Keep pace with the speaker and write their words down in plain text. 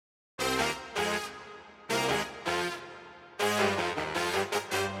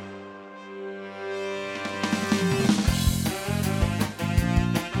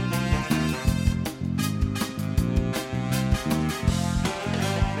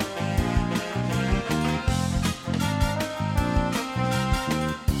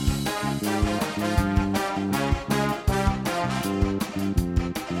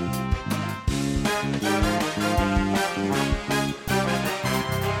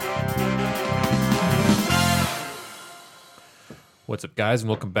What's up, guys, and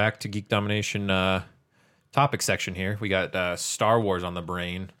welcome back to Geek Domination topic section here. We got Star Wars on the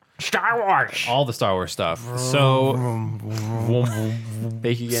brain. Star Wars. All the Star Wars stuff. So,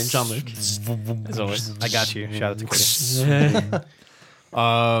 Thank you again, Jean-Luc. As always. I got you. Shout out to Chris.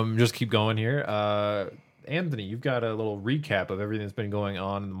 just keep going here. Anthony, you've got a little recap of everything that's been going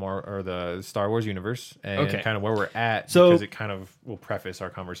on in the Star Wars universe and kind of where we're at, So- because it kind of will preface our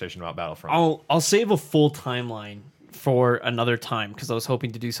conversation about Battlefront. I'll save a full timeline for another time because I was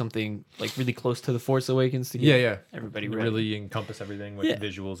hoping to do something like really close to The Force Awakens to get everybody ready. Really encompass everything with the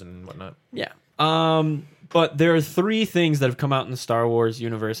visuals and whatnot. Yeah. But there are three things that have come out in the Star Wars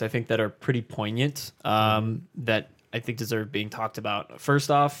universe, I think, that are pretty poignant, that I think deserve being talked about.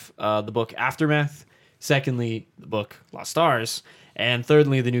 First off, the book Aftermath. Secondly, the book Lost Stars. And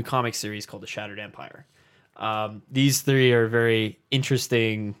thirdly, the new comic series called The Shattered Empire. These three are very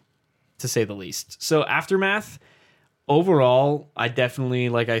interesting, to say the least. So Aftermath, overall, I definitely,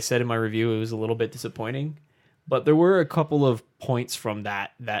 like I said in my review, it was a little bit disappointing. But there were a couple of points from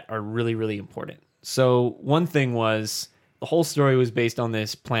that are really, really important. So one thing was the whole story was based on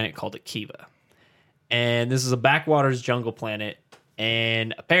this planet called Akiva. And this is a backwaters jungle planet.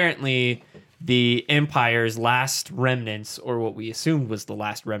 And apparently the Empire's last remnants, or what we assumed was the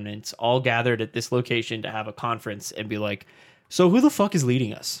last remnants, all gathered at this location to have a conference and be like, so who the fuck is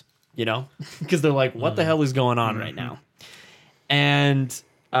leading us? You know? Because they're like, what the hell is going on right now? And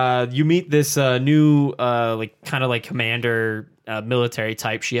you meet this new kind of like commander military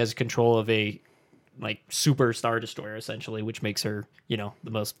type. She has control of a like super Star Destroyer, essentially, which makes her, you know,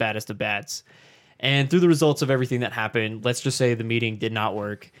 the most baddest of bads. And through the results of everything that happened, let's just say the meeting did not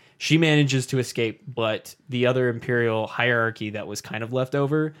work. She manages to escape, but the other Imperial hierarchy that was kind of left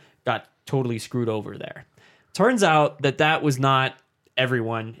over got totally screwed over there. Turns out that was not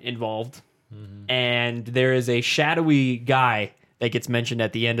everyone involved. And there is a shadowy guy that gets mentioned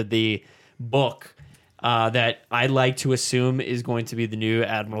at the end of the book that I like to assume is going to be the new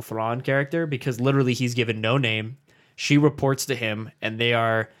Admiral Thrawn character, because literally he's given no name. She reports to him, and they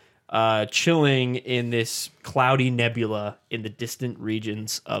are chilling in this cloudy nebula in the distant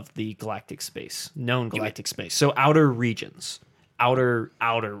regions of the galactic space, known galactic space. So outer regions, outer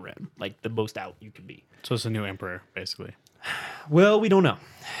rim, like the most out you can be. So it's a new emperor, basically. Well, we don't know.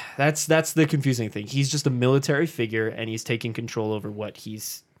 That's the confusing thing. He's just a military figure, and he's taking control over what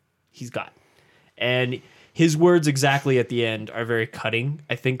he's got. And his words exactly at the end are very cutting,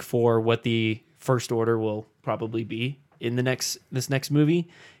 I think, for what the First Order will probably be in this next movie.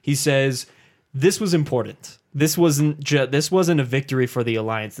 He says, "This was important. This wasn't a victory for the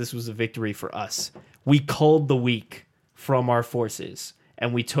Alliance. This was a victory for us. We culled the weak from our forces,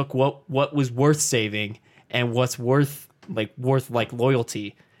 and we took what was worth saving and what's worth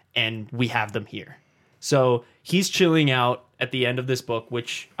loyalty, and we have them here." So he's chilling out at the end of this book,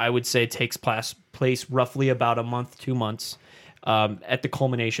 which I would say takes place roughly about a month, 2 months, at the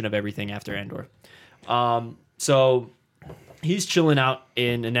culmination of everything after Endor. So he's chilling out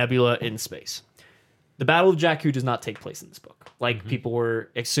in a nebula in space. The Battle of Jakku does not take place in this book, like people were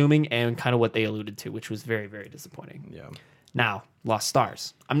assuming, and kind of what they alluded to, which was very, very disappointing. Yeah. Now, Lost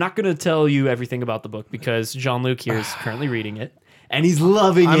Stars. I'm not going to tell you everything about the book because Jean-Luc here is currently reading it, and he's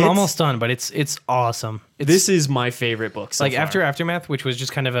loving it. I'm almost done, but it's awesome. This is my favorite book so like far. after Aftermath, which was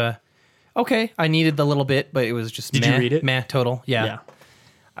just kind of a okay. I needed the little bit, but it was just. Did you read it? Meh, total. Yeah.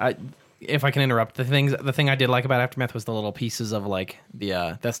 If I can interrupt, the thing I did like about Aftermath was the little pieces of like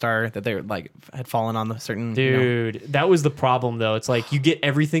the Death Star that they like had fallen on the certain. Dude, that was the problem though. It's like you get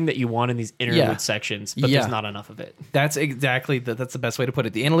everything that you want in these interlude sections, but there's not enough of it. That's exactly that's the best way to put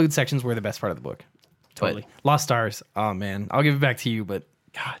it. The interlude sections were the best part of the book. Totally. But Lost Stars. Oh man, I'll give it back to you, but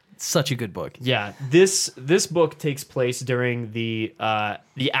God, it's such a good book. Yeah, this book takes place during the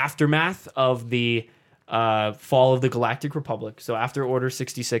aftermath of the fall of the Galactic Republic. So after Order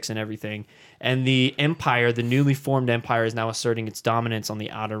 66 and everything, and the Empire, the newly formed Empire, is now asserting its dominance on the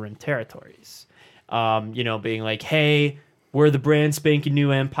Outer Rim territories. Being like, hey, we're the brand spanking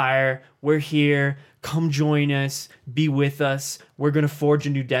new Empire. We're here. Come join us. Be with us. We're gonna forge a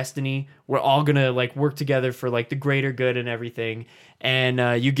new destiny. We're all gonna like work together for like the greater good and everything.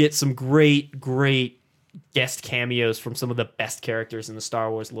 And you get some great guest cameos from some of the best characters in the Star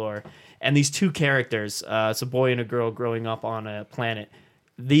Wars lore. And these two characters, it's a boy and a girl growing up on a planet.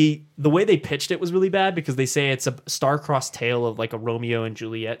 The way they pitched it was really bad because they say it's a star-crossed tale of like a Romeo and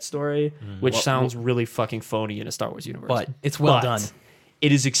Juliet story, which sounds really fucking phony in a Star Wars universe. But it's well done.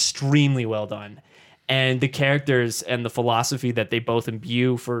 It is extremely well done. And the characters and the philosophy that they both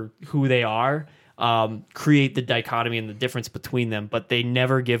imbue for who they are create the dichotomy and the difference between them, but they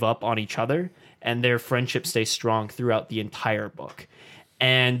never give up on each other, and their friendship stays strong throughout the entire book.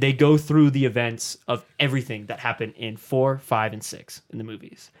 And they go through the events of everything that happened in 4, 5, and 6 in the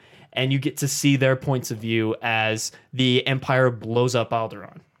movies. And you get to see their points of view as the Empire blows up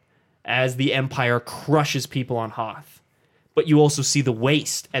Alderaan, as the Empire crushes people on Hoth. But you also see the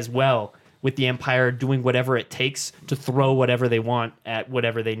waste as well, with the Empire doing whatever it takes to throw whatever they want at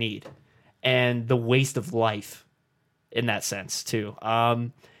whatever they need. And the waste of life in that sense, too.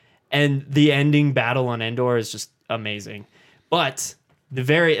 And the ending battle on Endor is just amazing. But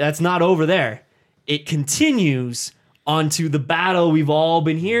that's not over there. It continues onto the battle we've all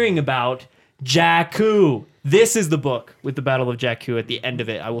been hearing about, Jakku. This is the book with the Battle of Jakku at the end of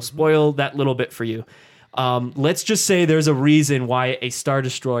it. I will spoil that little bit for you. Let's just say there's a reason why a Star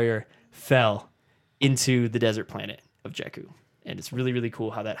Destroyer fell into the desert planet of Jakku. And it's really, really cool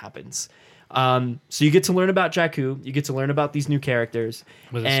how that happens. So you get to learn about Jakku. You get to learn about these new characters.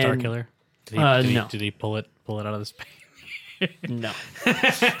 Was it Starkiller? No. Did he pull it out of the space? No.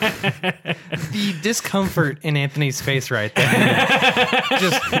 The discomfort in Anthony's face right there.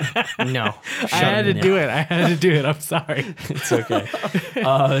 Just no. I had to do it. I'm sorry. It's okay.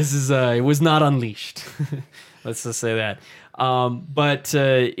 It was not unleashed. Let's just say that. But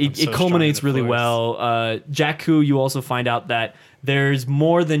it culminates really well. Jakku, you also find out that there's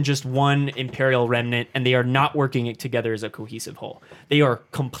more than just one Imperial remnant, and they are not working together as a cohesive whole. They are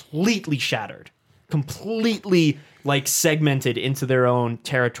completely shattered, completely like segmented into their own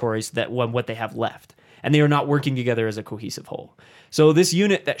territories that what they have left, and they are not working together as a cohesive whole. So this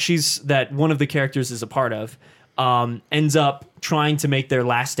unit that one of the characters is a part of ends up trying to make their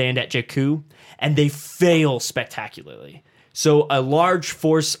last stand at Jakku, and they fail spectacularly. So a large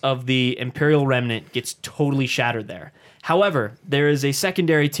force of the Imperial remnant gets totally shattered there. However, there is a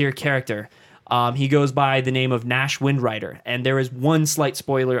secondary tier character. He goes by the name of Nash Windrider, and there is one slight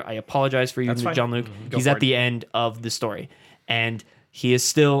spoiler. I apologize for you, John-Luke. Mm-hmm. He's at the end of the story, and he is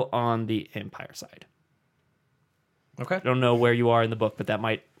still on the Empire side. Okay. I don't know where you are in the book, but that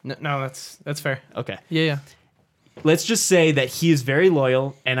might... No, that's fair. Okay. Yeah. Let's just say that he is very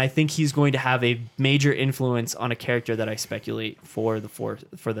loyal, and I think he's going to have a major influence on a character that I speculate for the First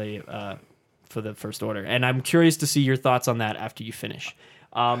Order. And I'm curious to see your thoughts on that after you finish.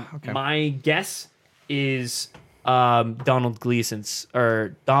 Okay. My guess is Donald Gleason's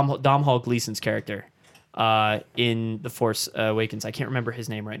or Domhnall Gleason's character in The Force Awakens. I can't remember his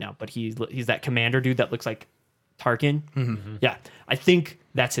name right now, but he's that commander dude that looks like Tarkin. Mm-hmm. Yeah, I think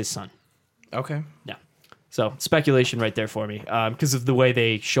that's his son. Okay. Yeah. So speculation right there for me because of the way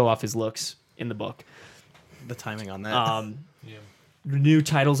they show off his looks in the book. The timing on that. Yeah. New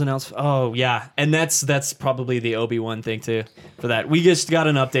titles announced. Oh yeah, and that's probably the Obi-Wan thing too. For that, we just got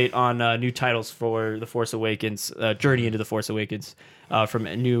an update on new titles for The Force Awakens, Journey into the Force Awakens from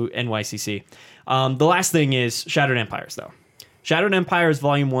new NYCC. The last thing is Shattered Empires, though. Shattered Empires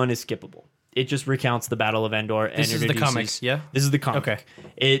Volume 1 is skippable. It just recounts the Battle of Endor. And this is the comics, yeah? This is the comic. Okay.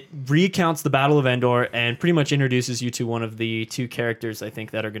 It recounts the Battle of Endor and pretty much introduces you to one of the two characters, I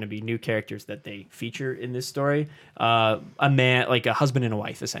think, that are going to be new characters that they feature in this story. A man, like a husband and a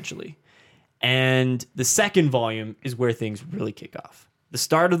wife, essentially. And the second volume is where things really kick off. The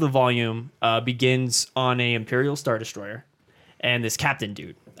start of the volume begins on a Imperial Star Destroyer and this captain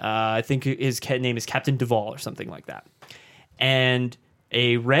dude. I think his name is Captain Duvall or something like that. And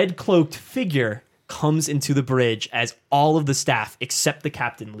a red-cloaked figure comes into the bridge as all of the staff except the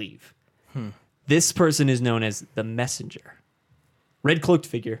captain leave. This person is known as the Messenger. Red-cloaked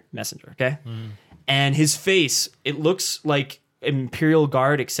figure, Messenger, okay? And his face, it looks like Imperial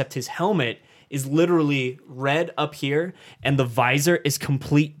Guard, except his helmet is literally red up here, and the visor is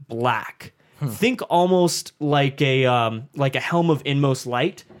complete black. Think almost like a helm of Inmost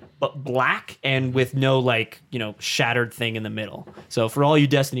Light, but black and with no shattered thing in the middle. So for all you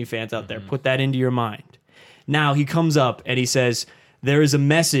Destiny fans out there, put that into your mind. Now he comes up and he says, "There is a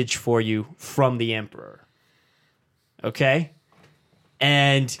message for you from the Emperor." Okay?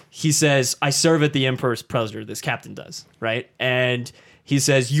 And he says, "I serve at the Emperor's pleasure." This captain does, right? And he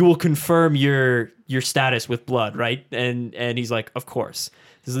says, "You will confirm your status with blood, right?" And he's like, "Of course."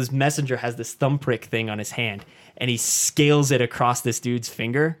 So this messenger has this thumbprick thing on his hand, and he scales it across this dude's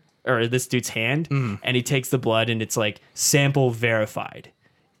finger, or this dude's hand, and he takes the blood, and it's like, "Sample verified.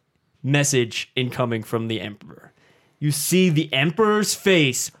 Message incoming from the Emperor." You see the Emperor's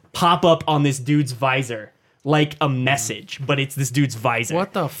face pop up on this dude's visor like a message, but it's this dude's visor.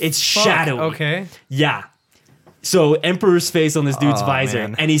 What the It's fuck? shadowy. Okay. Yeah. So Emperor's face on this dude's visor,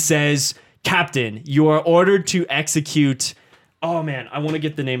 man. and he says, "Captain, you are ordered to execute Oh man, I want to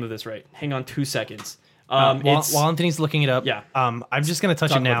get the name of this right. Hang on 2 seconds. While Anthony's looking it up, Yeah. I'm just going to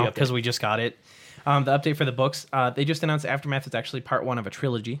touch Talk it about the now update. because we just got it. The update for the books, they just announced Aftermath is actually part 1 of a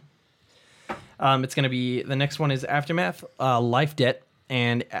trilogy. It's going to be, the next one is Aftermath, Life Debt,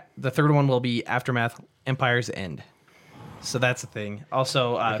 and the third one will be Aftermath, Empire's End. So that's the thing.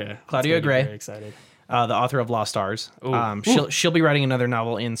 Also, Claudia Very Gray, excited. the author of Lost Stars, Ooh. she'll be writing another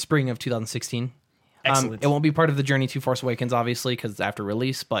novel in spring of 2016. Excellent. It won't be part of the Journey to Force Awakens, obviously, because it's after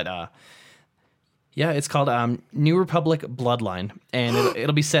release, but yeah, it's called New Republic Bloodline, and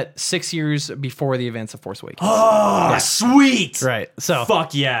it'll be set 6 years before the events of Force Awakens. Oh, sweet. Right. So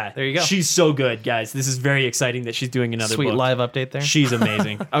Fuck yeah. There you go. She's so good, guys. This is very exciting that she's doing another sweet book. live update there. She's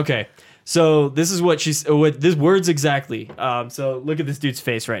amazing. Okay. So this is what this words exactly. So look at this dude's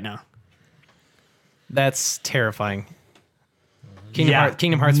face right now. That's terrifying.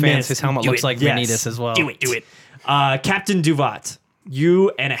 Kingdom Hearts fans, his helmet looks like Vanitas as well. Do it. Captain Duvat,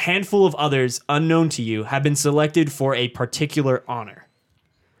 you and a handful of others unknown to you have been selected for a particular honor.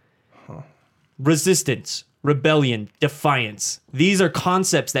 Resistance, rebellion, defiance. These are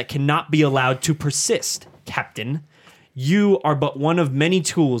concepts that cannot be allowed to persist, Captain. You are but one of many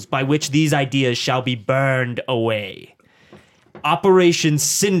tools by which these ideas shall be burned away. Operation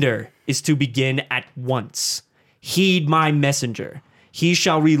Cinder is to begin at once. Heed my messenger. He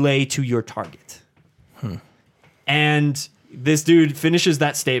shall relay to your target. And this dude finishes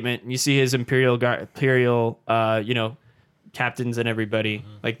that statement. And you see his imperial, captains and everybody,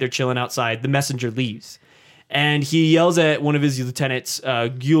 like they're chilling outside. The messenger leaves, and he yells at one of his lieutenants,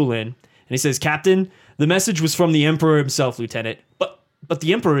 Gulin, and he says, "Captain, the message was from the Emperor himself, Lieutenant. But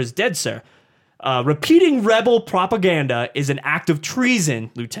the Emperor is dead, sir. Repeating rebel propaganda is an act of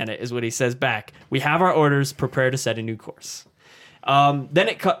treason, Lieutenant," is what he says back. "We have our orders. Prepare to set a new course." Then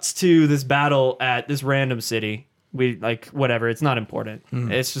it cuts to this battle at this random city. Whatever. It's not important.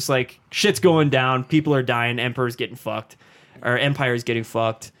 It's just like shit's going down. People are dying. Empire's getting fucked.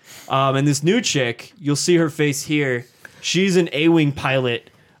 And this new chick, you'll see her face here. She's an A-Wing pilot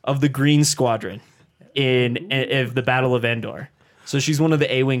of the Green Squadron in the Battle of Endor. So she's one of the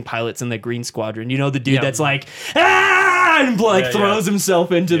A-Wing pilots in the Green Squadron. You know, the dude that's like, ah, and throws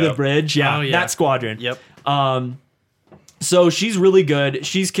himself into the bridge. Yeah, that squadron. Yep. So she's really good.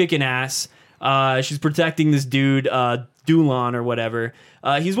 She's kicking ass. She's protecting this dude, Dulon or whatever.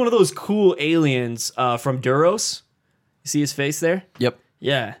 He's one of those cool aliens from Duros. You see his face there? Yep.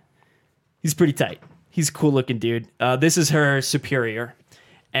 Yeah. He's pretty tight. He's a cool looking dude. This is her superior.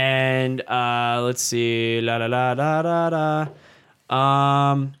 And let's see.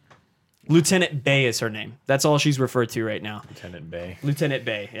 Lieutenant Bay is her name. That's all she's referred to right now. Lieutenant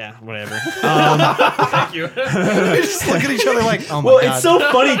Bay. Yeah, whatever. Thank you. Just look at each other like, oh my Well, God. it's so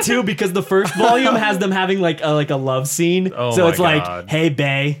funny too because the first volume has them having like a love scene. Oh so my it's God. like, "Hey,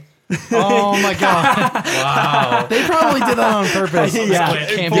 Bay." Oh my God. Wow. They probably did that on purpose. Yeah.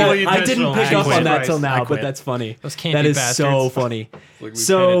 It can't Fully be. I didn't pick up on that till I now, but quit. that's funny. Those campy That is so bastards. funny. Like,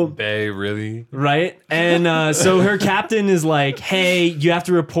 So- Lieutenant Bay, really? Right? And so her captain is like, "Hey, you have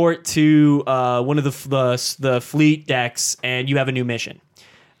to report to one of the fleet decks, and you have a new mission."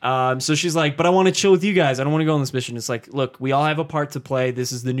 So she's like, "But I want to chill with you guys. I don't want to go on this mission." It's like, "Look, we all have a part to play.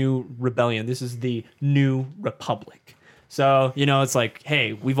 This is the new rebellion. This is the new republic." So, it's like,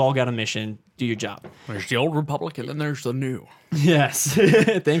 "Hey, we've all got a mission. Do your job." There's the old Republic, and then there's the new. Yes.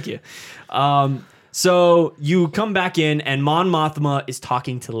 Thank you. So you come back in, and Mon Mothma is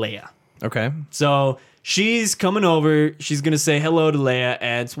talking to Leia. Okay. So she's coming over. She's going to say hello to Leia,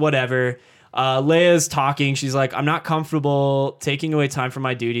 and it's whatever. Leia's talking. She's like, "I'm not comfortable taking away time from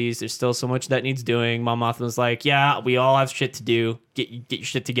my duties. There's still so much that needs doing." Mon Mothma's like, "Yeah, we all have shit to do. Get your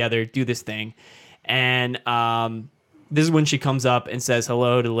shit together. Do this thing." And this is when she comes up and says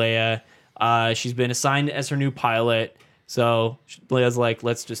hello to Leia. She's been assigned as her new pilot. So Leia's like,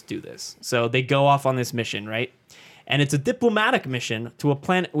 "Let's just do this." So they go off on this mission, right? And it's a diplomatic mission to a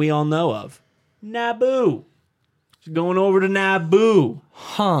planet we all know of, Naboo. She's going over to Naboo.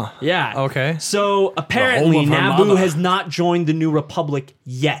 Huh. Yeah. Okay. So apparently home of her Naboo mother. has not joined the New Republic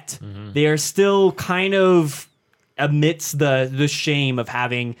yet. They are still kind of amidst the shame of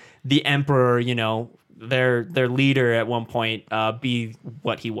having the Emperor, their leader at one point be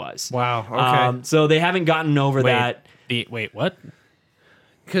what he was. Wow. Okay. So they haven't gotten over that. Wait, what?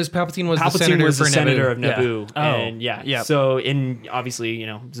 Because Palpatine was the Palpatine senator was for the senator of Yeah. Naboo. Oh, And yeah. yeah. So obviously,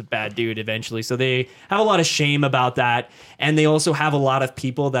 he's a bad dude eventually. So they have a lot of shame about that. And they also have a lot of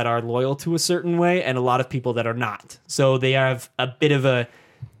people that are loyal to a certain way and a lot of people that are not. So they have a bit of a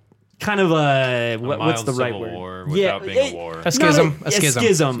kind of a what's mild the right civil word? war without being a war. A schism. A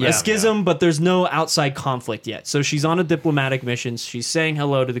schism. Yeah. A schism, but there's no outside conflict yet. So she's on a diplomatic mission. She's saying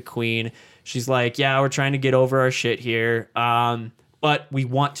hello to the queen. She's like, yeah, we're trying to get over our shit here. But we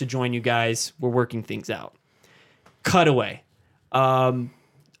want to join you guys. We're working things out. Cutaway.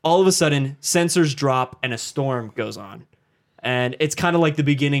 All of a sudden, sensors drop and a storm goes on. And it's kind of like the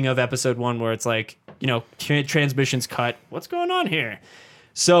beginning of episode 1 where it's like, transmissions cut. What's going on here?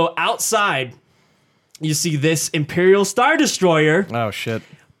 So outside, you see this Imperial Star Destroyer Oh shit.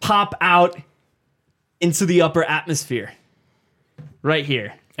 pop out into the upper atmosphere. Right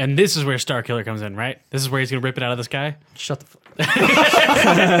here. And this is where Starkiller comes in, right? This is where he's gonna rip it out of the sky. Shut the fuck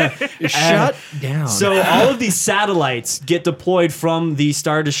up. Shut down. So all of these satellites get deployed from the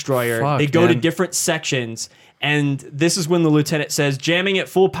Star Destroyer. Fuck, They go to man. different sections. And this is when the lieutenant says, jamming at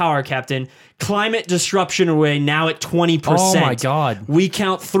full power, Captain. Climate disruption away now at 20%. Oh my God. We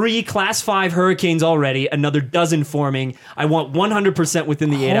count 3 Class 5 hurricanes already, another dozen forming. I want 100%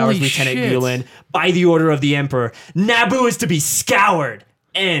 within the 8 hours, Holy Lieutenant shit. Guilin. By the order of the Emperor. Naboo is to be scoured.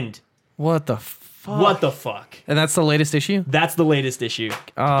 End. What the fuck? What the fuck? And that's the latest issue? That's the latest issue.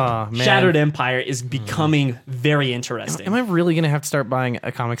 Oh, man. Shattered Empire is becoming very interesting. Am I really going to have to start buying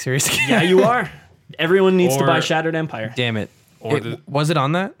a comic series again? Yeah, you are. Everyone needs to Or- buy Shattered Empire. Damn it. Or Was it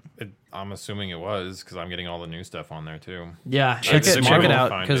on that? I'm assuming it was because I'm getting all the new stuff on there too. Yeah, Check it's it smart. I'll out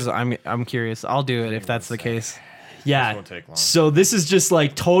find because it. I'm curious. I'll do it if that's the case. Yeah. This won't take long. So this is just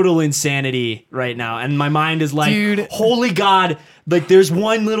like total insanity right now, and my mind is like, Dude. holy God! Like, there's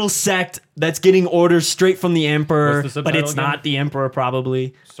one little sect that's getting orders straight from the Emperor, What's the but it's subtitle again? not the Emperor,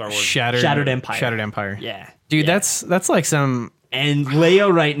 probably. Star Wars. Shattered Empire. Shattered Empire. Yeah, Dude, Yeah. that's like some. And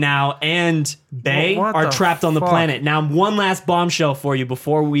Leia right now and Bay What are the trapped on the fuck? planet. Now, one last bombshell for you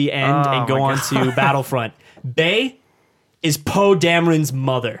before we end Oh and go my on to Battlefront. Bay is Poe Dameron's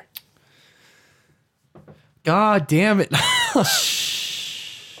mother. God damn it.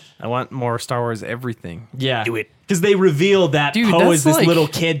 I want more Star Wars everything. Yeah. Do it. Because they reveal that Dude, Poe that's is this like- little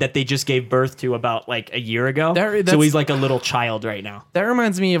kid that they just gave birth to about like a year ago. So that's- he's like a little child right now. That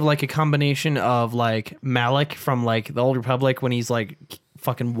reminds me of like a combination of like Malik from like the Old Republic when he's like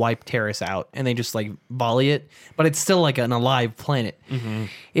fucking wipe Terrace out and they just like volley it, but it's still like an alive planet.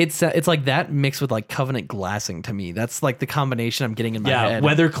 It's like that mixed with like Covenant glassing to me. That's like the combination I'm getting in my Yeah, head.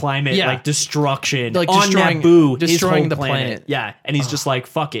 weather, climate, Yeah. like destruction, Like on destroying- Naboo, his destroying whole the planet. Yeah, and he's just like,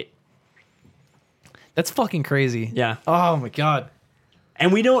 fuck it. That's fucking crazy. Yeah. Oh my god.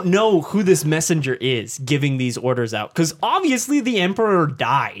 And we don't know who this messenger is giving these orders out because obviously the Emperor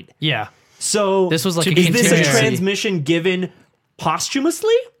died. Yeah. So This was like a is this a contingency. transmission given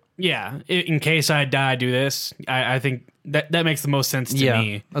posthumously? Yeah, in case I die, do this. I think that makes the most sense to Yeah.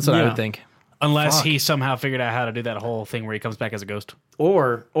 me. That's what I Yeah. would think. Unless Fuck. he somehow figured out how to do that whole thing where he comes back as a ghost.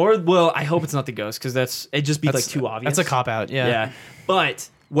 Or well, I hope it's not the ghost because it'd just be like too obvious. That's a cop out. Yeah. Yeah. But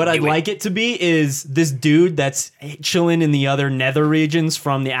what I'd like it to be is this dude that's chilling in the other nether regions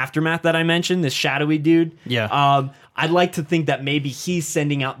from the aftermath that I mentioned, this shadowy dude. Yeah. I'd like to think that maybe he's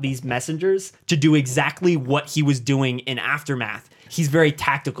sending out these messengers to do exactly what he was doing in Aftermath. He's very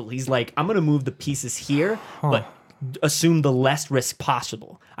tactical. He's like, I'm going to move the pieces here, but assume the less risk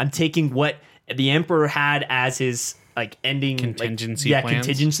possible. I'm taking what the Emperor had as his like ending Contingency plans?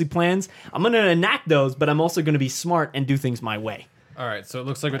 contingency plans. I'm going to enact those, but I'm also going to be smart and do things my way. All right, so it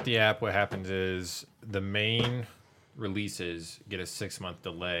looks like with the app, what happens is the main releases get a 6-month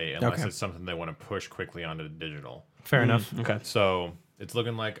delay unless Okay. it's something they want to push quickly onto the digital. Fair enough. Okay. So it's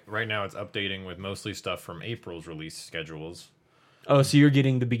looking like right now it's updating with mostly stuff from April's release schedules. Oh, so you're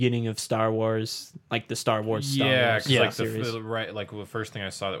getting the beginning of Star Wars, like the Star Wars Star Yeah, Wars 'cause like series. the first thing I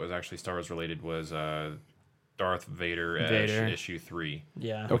saw that was actually Star Wars related was Darth Vader, Vader. issue 3.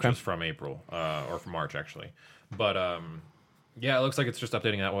 Yeah. Which was from April or from March actually. But yeah, it looks like it's just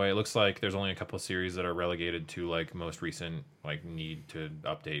updating that way. It looks like there's only a couple of series that are relegated to like most recent like need to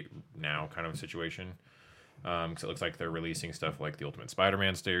update now kind of situation. Because it looks like they're releasing stuff like the Ultimate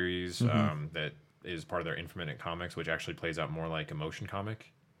Spider-Man series that is part of their Infinite Comics, which actually plays out more like a motion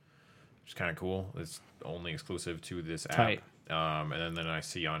comic, which is kind of cool. It's only exclusive to this app. Tight. And then I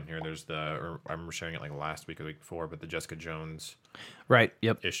see on here there's I remember showing it like last week or the week before, but the Jessica Jones Right.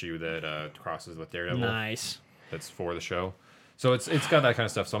 Yep. issue that crosses with Daredevil. Nice. That's for the show. So it's got that kind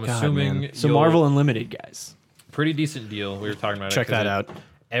of stuff. So I'm God, assuming man. So you'll- Marvel Unlimited, guys. pretty decent deal. We were talking about Check it. 'cause that out.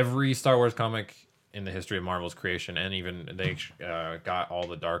 Every Star Wars comic in the history of Marvel's creation, and even they got all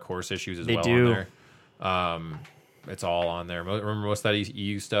the Dark Horse issues as They well do. on there. It's all on there. Remember, most of that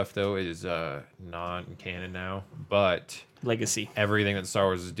EU stuff though is non-canon now, but Legacy. everything that Star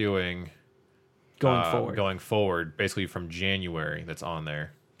Wars is doing Going forward. going forward, basically from January, that's on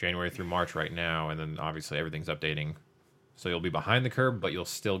there. January through March right now, and then obviously everything's updating. So you'll be behind the curve, but you'll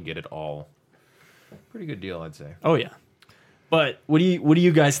still get it all. Pretty good deal, I'd say. Oh yeah. But what do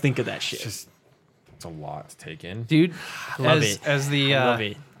you guys think of that shit? It's a lot to take in. Dude, Love it. as the I love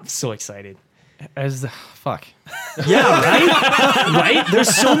it. I'm so excited. as the fuck. Yeah, right? Right?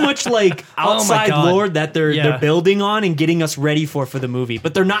 There's so much like outside God. lore that they're Yeah. building on and getting us ready for the movie,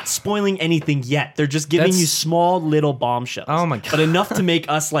 but they're not spoiling anything yet. They're just giving That's- you small little bombshells. Oh my God. But enough to make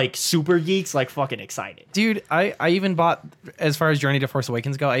us like super geeks like fucking excited. Dude, I even bought, as far as Journey to Force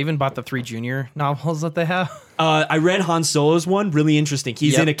Awakens go, I even bought the 3 junior novels that they have. I read Han Solo's one, really interesting.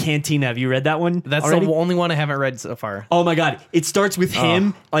 He's Yep. in a cantina. Have you read that one? That's already? the only one I haven't read so far. Oh my god! It starts with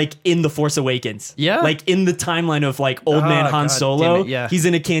him like in the Force Awakens. Yeah? like in the timeline of like old man Han God Solo. damn it, yeah. He's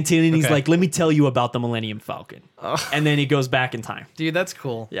in a canteen and he's Okay. like, "Let me tell you about the Millennium Falcon," and then he goes back in time. Dude, that's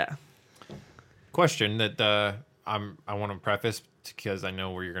cool. Yeah. Question that I want to preface because I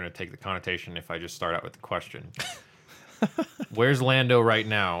know where you're going to take the connotation if I just start out with the question. Where's Lando right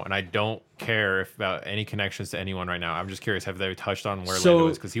now? And I don't care about any connections to anyone right now. I'm just curious, have they touched on where So, Lando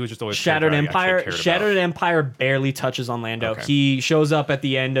is? Because he was just always Shattered a character I actually Empire. cared about. Shattered Empire barely touches on Lando. Okay. He shows up at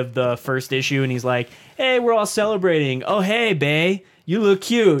the end of the first issue and he's like, "Hey, we're all celebrating. Oh, hey, Bae, you look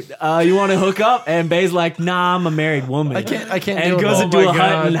cute. You want to hook up?" And Bae's like, "Nah, I'm a married woman." I can't And deal with goes that. into Oh a my hut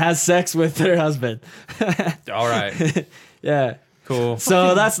God. and has sex with her husband. All right, Yeah. cool.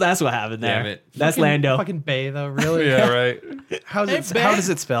 So that's what happened there. Damn it. That's Lando. Fucking Bay, though, really? Yeah, right. How does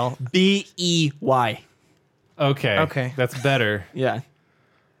it spell? Bey. Okay. Okay. That's better. Yeah.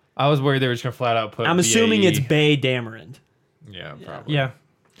 I was worried they were just going to flat out put I'm assuming it's BAE. Bae Dameron. Yeah, probably. Yeah.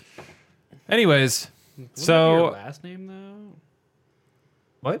 Anyways, Wouldn't so it be her last name though?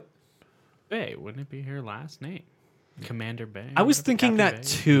 what? Bay, wouldn't it be her last name? Commander Bay. I was thinking Captain that Bay?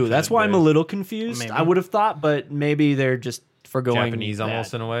 too. That's why I'm a little confused. Maybe. I would have thought, but maybe they're just forgoing Japanese that.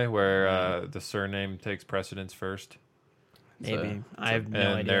 almost in a way, where the surname takes precedence first. Maybe. I have no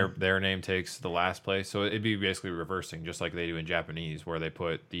and idea. their name takes the last place. So it'd be basically reversing, just like they do in Japanese, where they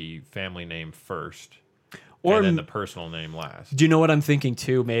put the family name first, Or and then the personal name last. do you know what I'm thinking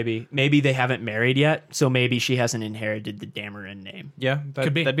too? Maybe they haven't married yet, so maybe she hasn't inherited the Dameron name. Yeah,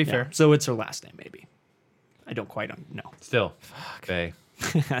 Could be. that'd be Yeah. fair. So it's her last name, maybe. I don't quite know. Still, Bay.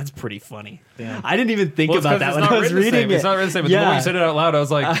 That's pretty funny. I didn't even think Well, it's about 'cause that it's when not I was written the reading same. it. It's not written the same. But the moment you said it out loud, I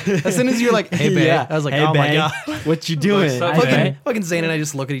was like, As soon as you're like, "Hey, Bay," Yeah. I was like, Hey, "Oh my bae, god." what you doing? so Hey, funny. bae. Fucking Zane and I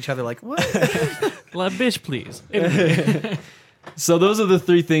just look at each other like, "What?" La bish, please. So those are the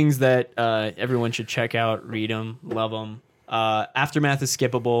three things that everyone should check out, read them, love them. Aftermath is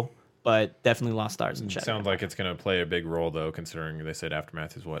skippable, but definitely Lost Stars and check. sounds like it's going to play a big role, though, considering they said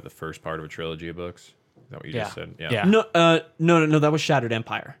Aftermath is what, the first part of a trilogy of books? Is that what you just said? Yeah. No, that was Shattered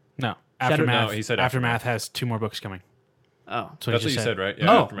Empire. No. Shadow- Aftermath. No, he said Aftermath has 2 more books coming. Oh, So That's he what just you said, right?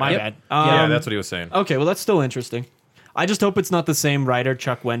 Yeah, oh, Aftermath. my Yep. bad. Yeah, Um, that's what he was saying. okay. Well, that's still interesting. I just hope it's not the same writer,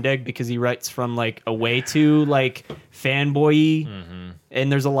 Chuck Wendig, because he writes from like a way too like fanboy,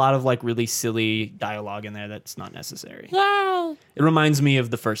 and there's a lot of like really silly dialogue in there that's not necessary. It reminds me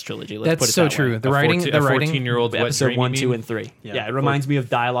of the first trilogy. Let's put That's it so that true. way. The writing, a the writing. 14-year-old wet Episode dream. 1, you 2, mean? and 3. Yeah. Yeah, it reminds me of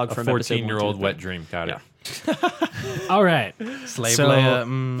dialogue A from episode 1, 2, 14-year-old and wet 3. dream. Got it. All right. Slave So-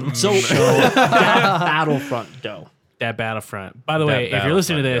 Leia. So that Battlefront though. That Battlefront. By the way, if you're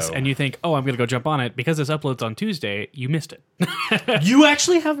listening to this Battlefront, and you think, "Oh, I'm going to go jump on it," because this uploads on Tuesday, you missed it. You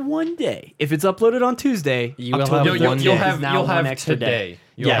actually have one day. If it's uploaded on Tuesday, You will October have You'll, one you'll day. have, is now you'll one have extra today. day.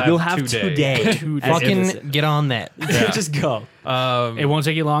 You'll have today. as Fucking emphasis. get on that. Just go. It won't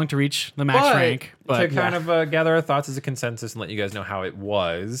take you long to reach the max rank, to but kind of gather our thoughts as a consensus and let you guys know how it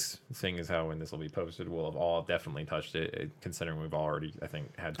was, seeing as how when this will be posted, we'll have all definitely touched it, considering we've already, I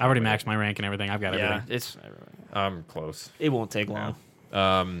think, had. I already time maxed my rank and everything. I've got Yeah, everything. it's I'm close. it won't take long.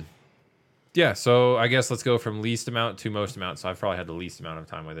 Yeah, so I guess let's go from least amount to most amount. So I've probably had the least amount of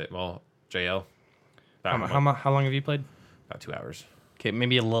time with it. Well, JL, How long have you played? about 2 hours. Okay,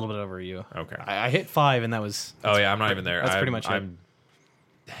 maybe a little bit over you. Okay. I hit 5, and that was. Oh yeah, I'm not even there. that's I'm, pretty much it. I'm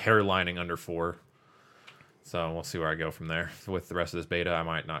hairlining under 4. So we'll see where I go from there. With the rest of this beta, I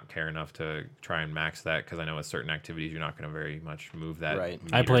might not care enough to try and max that because I know with certain activities you're not going to very much move that. Right.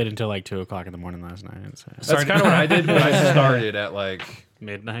 I meter. played until like 2:00 in the morning last night. So. That's kind of what I did when I started at like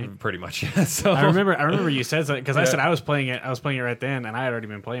Midnight. pretty much. Yeah, so I remember you said something because I said I was playing it right then, and I had already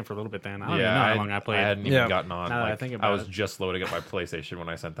been playing for a little bit then. I don't even know how long I played. I hadn't even Yeah. gotten on. Now that I Like, think I about was it. just loading up my PlayStation when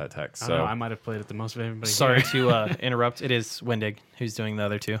I sent that text. I don't So know, I might have played it the most of everybody. Sorry here. to interrupt. It is Wendig who's doing the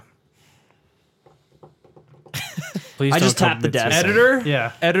other two. Please I don't just tell tapped the Mitsu. desk. editor,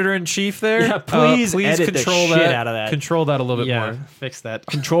 Yeah. editor in chief there. Yeah, please edit the control shit that. out of that. Control that a little bit Yeah. more. Fix that.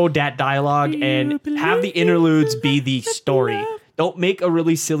 Control that dialogue and have the interludes be the story. Don't make a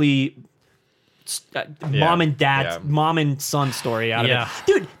really silly mom and dad, mom and son story out of it.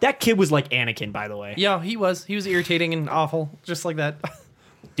 Dude, that kid was like Anakin, by the way. Yeah, he was. He was irritating and awful, just like that.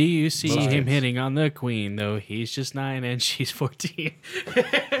 Do you see him hitting on the queen, though? He's just 9 and she's 14.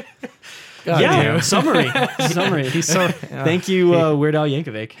 Summary. He's so. Thank you, Weird Al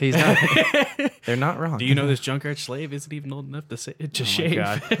Yankovic. He's not. They're not wrong. Do you know this junkyard slave isn't even old enough to shave?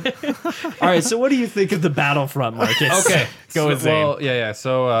 All right, so what do you think of the Battlefront, Marcus? Okay, Go with Zane. Well, yeah.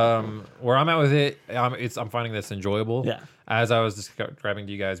 So where I'm at with it, I'm finding this enjoyable. Yeah. As I was describing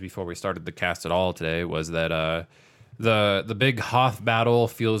to you guys before we started the cast at all today, was that the big Hoth battle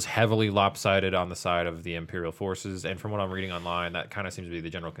feels heavily lopsided on the side of the Imperial forces, and from what I'm reading online, that kind of seems to be the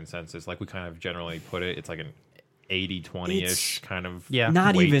general consensus. Like we kind of generally put it, it's like an 80-20-ish kind of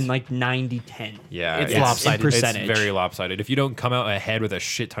Not weight. even like 90-10. Yeah, It's lopsided. in percentage. It's very lopsided. If you don't come out ahead with a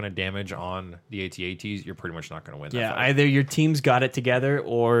shit ton of damage on the AT-ATs, you're pretty much not going to win that Yeah, fight. either your team's got it together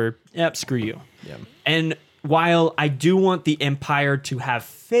or, screw you. Yeah. And while I do want the Empire to have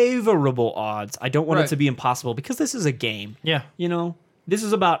favorable odds, I don't want it Right. to be impossible because this is a game. Yeah. You know, this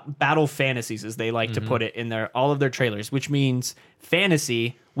is about battle fantasies, as they like to put it in all of their trailers, which means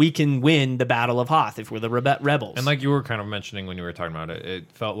fantasy. We can win the Battle of Hoth if we're the rebels. And like you were kind of mentioning when you were talking about it,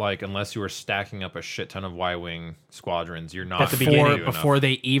 it felt like unless you were stacking up a shit ton of Y-wing squadrons, you're not At the beginning. Before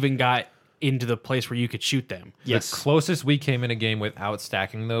they even got into the place where you could shoot them. yes, The closest we came in a game without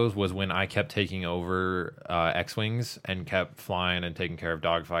stacking those was when I kept taking over X-Wings and kept flying and taking care of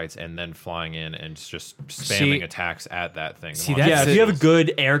dogfights and then flying in and just spamming attacks at that thing. See, Launching yeah. If that's you have missiles.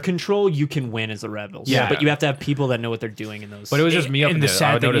 good air control, you can win as the rebels. Yeah. but you have to have people that know what they're doing in those. But it was just me up And in the the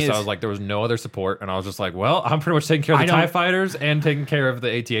sad I thing noticed is- I was like, there was no other support, and I was just like, well, I'm pretty much taking care of I the don't- TIE fighters and taking care of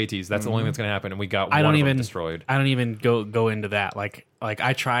the AT-ATs. That's the only thing that's going to happen, and we got one of them destroyed. I don't even go into that. Like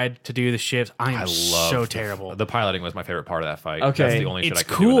I tried to do the shifts. I am so terrible. The piloting was my favorite part of that fight. Okay. That's the only shit It's I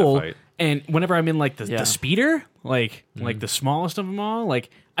could do in cool, that fight. and whenever I'm in like the Yeah. speeder, like the smallest of them all, like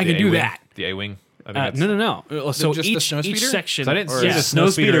I can The do A-wing- that. The A-wing. I think No. So just the each snow speeder? section. So I didn't or- see Yeah, the snow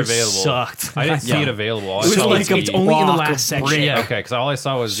speeder available. sucked. I didn't see it available. All I It was saw like a it's only in the block of last section. brick. Yeah. Okay, because all I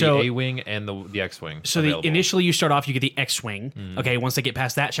saw was So- the A-wing and the X-wing. So available. initially you start off, you get the X-wing. Okay, once they get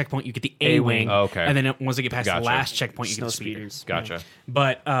past that checkpoint, you get the A-wing. Oh, okay. And then once they get past Gotcha. the last checkpoint, you get Snow the speeder. speeders. Gotcha.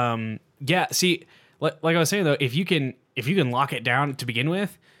 But yeah, see, like I was saying though, if you can lock it down to begin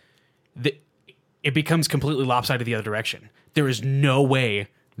with, it becomes completely lopsided the other direction. There is no way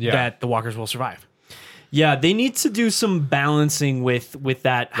that the walkers will survive. Yeah, they need to do some balancing with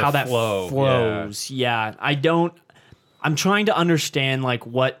that how that flow, flows. Yeah. I'm trying to understand like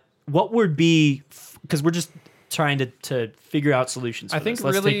what would be because we're just trying to figure out solutions. For I think this.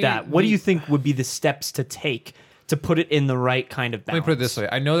 Let's really take that. What do you think would be the steps to take to put it in the right kind of balance? Let me put it this way.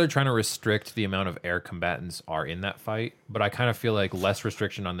 I know they're trying to restrict the amount of air combatants are in that fight, but I kind of feel like less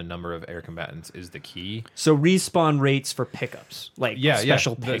restriction on the number of air combatants is the key. So respawn rates for pickups, like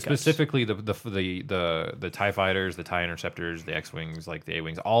special pickups. Specifically the TIE fighters, the TIE interceptors, the X-wings, like the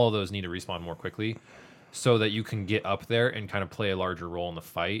A-wings, all of those need to respawn more quickly so that you can get up there and kind of play a larger role in the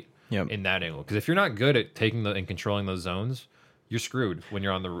fight in that angle. Because if you're not good at taking and controlling those zones, you're screwed when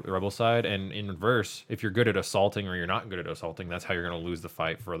you're on the rebel side. And in reverse, if you're good at assaulting or you're not good at assaulting, that's how you're going to lose the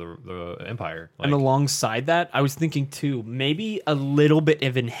fight for the Empire. And alongside that, I was thinking too, maybe a little bit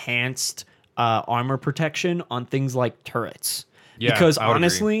of enhanced armor protection on things like turrets. Yeah, because I would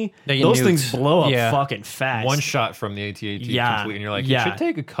honestly, They get those nuked. things blow up Yeah. fucking fast. one shot from the AT-AT Yeah, complete, and you're like, yeah. it should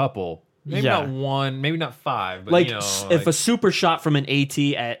take a couple. Maybe Yeah. not one, maybe not five, but like you know, if a super shot from an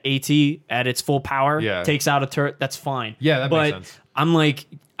AT at its full power Yeah. takes out a turret, that's fine. Yeah, that but makes sense. I'm like,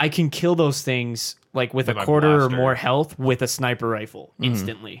 I can kill those things like with With a my quarter or blaster. more health with a sniper rifle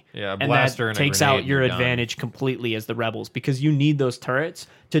instantly. Yeah, a and blaster that and a takes grenade out and your you're done. advantage completely as the rebels because you need those turrets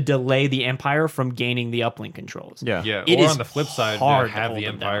to delay the Empire from gaining the uplink controls. Yeah. yeah, It or is on the flip side, hard to to have hold the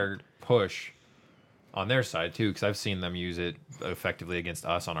them Empire push on their side too, because I've seen them use it effectively against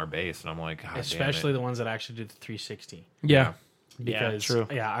us on our base, and I'm like, God Especially damn the ones that actually do the 360. Yeah. Because true.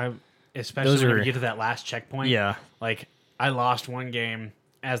 Yeah, especially Those when are- you get to that last checkpoint. Yeah. Like I lost one game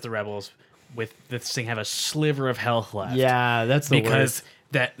as the rebels with this thing have a sliver of health left. Yeah, that's the because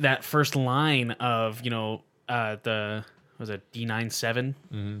worst. that first line of the was it D97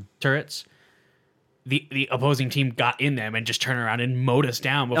 turrets. The opposing team got in them and just turned around and mowed us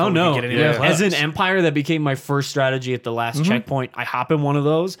down before Oh we no! could get anywhere As an close. Empire, that became my first strategy at the last checkpoint. I hop in one of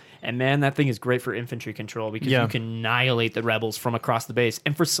those, and man, that thing is great for infantry control because Yeah. you can annihilate the rebels from across the base.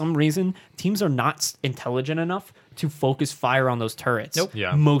 And for some reason, teams are not intelligent enough to focus fire on those turrets. Nope.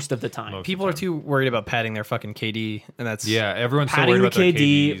 Yeah. Most of the time. Most. People are too worried about padding their fucking KD, and that's Yeah, everyone's so Padding worried the about their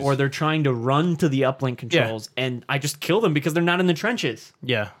KD, KDs. or they're trying to run to the uplink controls, and I just kill them because they're not in the trenches.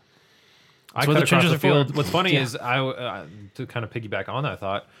 yeah. I what cut the across trenches the are field. for. What's funny is to kind of piggyback on that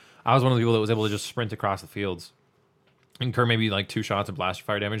thought, I was one of the people that was able to just sprint across the fields, incur maybe like 2 shots of blaster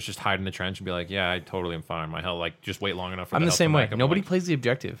fire damage, just hide in the trench and be like, yeah, I totally am fine. My hell, like just wait long enough for I'm the health to same way. back up. Nobody Like, plays the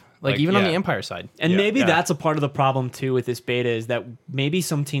objective. Like Like, even on the yeah. Empire side. And Yeah. maybe Yeah. that's a part of the problem too with this beta is that maybe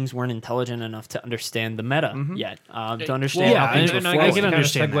some teams weren't intelligent enough to understand the meta yet, to understand yeah, how things and were I flowing. can kind of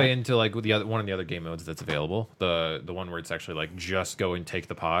understand segue that. into like with the other one of the other game modes that's available, the one where it's actually like just go and take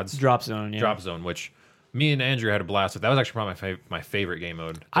the pods, Drop zone, yeah. drop zone, which me and Andrew had a blast with. That was actually probably my favorite game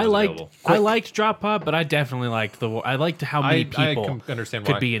mode. that I was liked available. I liked drop pod, but I definitely liked I liked how many people can understand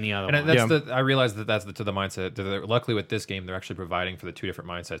could why. be in the other and one. that's I realized that's to the mindset. Luckily, with this game, they're actually providing for the 2 different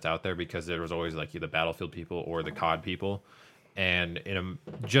mindsets out there because there was always like either Battlefield people or the COD people. And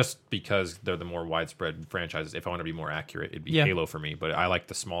just because they're the more widespread franchises, if I want to be more accurate, it'd be Yeah. Halo for me. But I like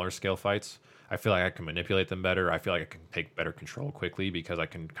the smaller scale fights. I feel like I can manipulate them better. I feel like I can take better control quickly because I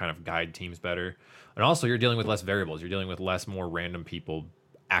can kind of guide teams better. And also, you're dealing with less variables. You're dealing with less more random people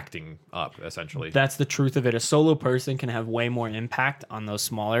acting up, essentially. That's the truth of it. A solo person can have way more impact on those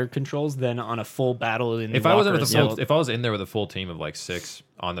smaller controls than on a full battle. In If I was Walker Assault. if I was in there with a full team of like 6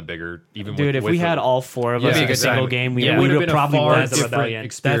 on the bigger, even Dude, with, if with we the- had all 4 of us Yeah, in a single exactly. game, we Yeah. would Would've have been a probably far won the different rebellion.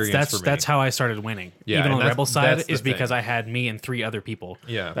 experience for me. That's how I started winning. Yeah, Even and on the that's- rebel side that's the is because thing. I had me and 3 other people.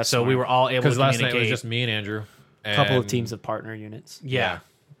 Yeah, That's So we smart. were all able because to last night communicate. it was just me and Andrew. A couple of and- teams of partner units. yeah.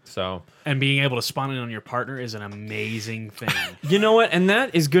 So And being able to spawn in on your partner is an amazing thing. You know what? And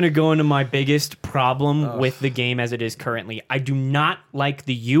that is going to go into my biggest problem with the game as it is currently. I do not like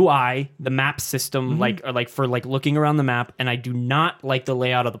the UI, the map system, like for looking around the map, and I do not like the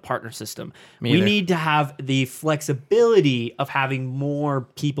layout of the partner system. We either. need to have the flexibility of having more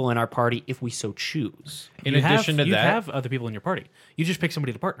people in our party if we so choose. in You addition have, to you that, have other people in your party. You just pick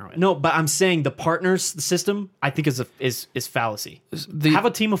somebody to partner with. No, but I'm saying the partners system I think is fallacy. The- have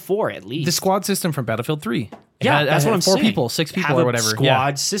a team of 4 at least. The squad system from Battlefield 3. yeah, that's what I'm 4 saying. people, 6 people, have or a whatever. Squad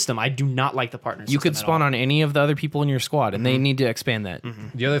Yeah. system. I do not like the partner. You could system at spawn all. on any of the other people in your squad, and they need to expand that.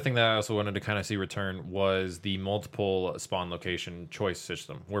 the other thing that I also wanted to kind of see return was the multiple spawn location choice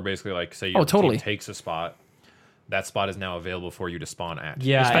system, where basically like say your totally. team takes a spot, that spot is now available for you to spawn at.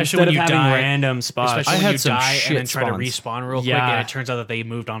 Yeah, Especially instead when of you having die- random spots. Especially I when had you some die shit and then try to spawns. respawn real quick, Yeah. and it turns out that they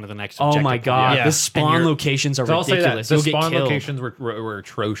moved on to the next Oh objective. my god, Yeah. the spawn And you're- locations are So I'll say that ridiculous. the You'll get spawn killed. locations were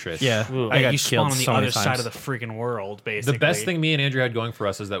atrocious. Yeah, Ooh. I got you spawn killed on the so many other side times. of the freaking world, The basically. best thing me and Andrew had going for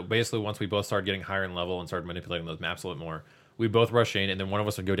us is that basically once we both started getting higher in level and started manipulating those maps a little bit more, we both rush in, and then one of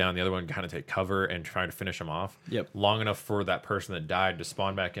us would go down, the other one kind of take cover and try to finish him off. Yep. Long enough for that person that died to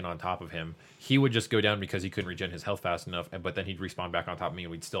spawn back in on top of him. He would just go down because he couldn't regen his health fast enough, but then he'd respawn back on top of me,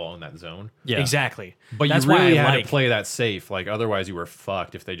 and we'd still own that zone. Yeah. Exactly. But that's you really why I had like to play that safe. Like otherwise, you were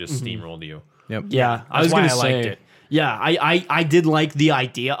fucked if they just steamrolled you. Yep. Yeah, I That's was why gonna I say. liked it. Yeah, I did like the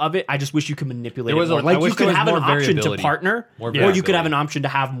idea of it. I just wish you could manipulate There was it more. a- I Like you wish there could was have an more option to variability. partner, More or you could variability. have an option to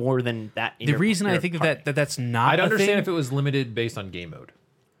have more than that. in The your- reason I your think part- that's not. I'd a understand thing, if it was limited based on game mode.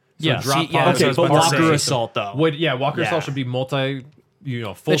 So Yeah. drop See, yeah, pods that's what I Okay, was but about to Walker say. Assault though. Walker Yeah. Assault should be multi,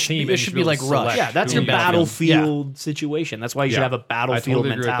 full It should team. be- it and you should should be able like to Rush. select Yeah, that's who your you want. battlefield situation. That's why you should Yeah. have a I battlefield totally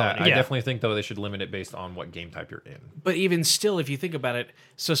agree with that. mentality. I Yeah. definitely think though they should limit it based on what game type you're in. But even still, if you think about it,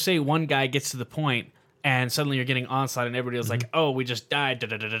 so say one guy gets to the point and suddenly you're getting onslaught and everybody else like, oh, we just died. Da,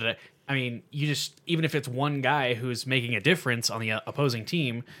 da, da, da, da. I mean, you just, even if it's one guy who's making a difference on the opposing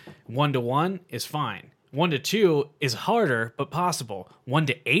team, 1-1 is fine. 1-2 is harder, but possible.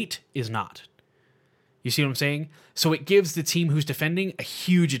 1-8 is not. You see what I'm saying? So it gives the team who's defending a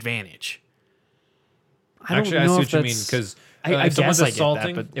huge advantage. I don't Actually, I know see if what you mean that's- because I if someone's guess I get that,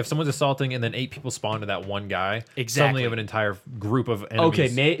 assaulting, but- if someone's assaulting and then 8 people spawn to that one guy, Exactly. suddenly you have an entire group of enemies.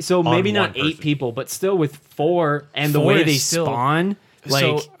 Okay, so on maybe one not 8 person. people, but still with 4 and the 4 way is they still- spawn, like.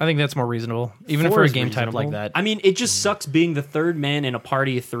 So- I think that's more reasonable, even 4 for a is game type like reasonable. that. I mean, it just sucks being the third man in a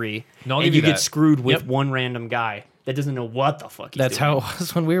party of 3, No, I'll and give you you get that. screwed with Yep. one random guy that doesn't know what the fuck he's That's doing. how it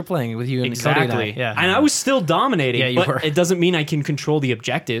was when we were playing with you and Exactly. Cody and I. Yeah. And I was still dominating, Yeah, you but were. it doesn't mean I can control the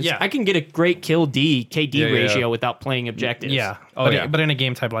objectives. Yeah. I can get a great kill KD Yeah, yeah. ratio without playing objectives. Yeah. Oh, but, yeah. but in a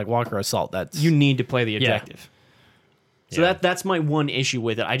game type like Walker Assault, that's You need to play the objective. So Yeah. that's my one issue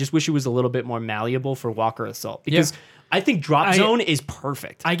with it. I just wish it was a little bit more malleable for Walker Assault because I think Drop I- Zone is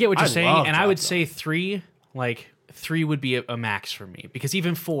perfect. I get what you're saying, love and I Drop would Zone. say 3, like 3 would be a max for me because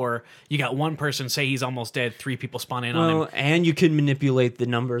even 4, you got one person say he's almost dead, 3 people spawn in on Well, him. and you can manipulate the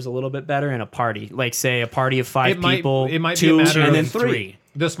numbers a little bit better in a party. Like say a party of 5 It might- people, it might be a 2, matter and of then 3. 3.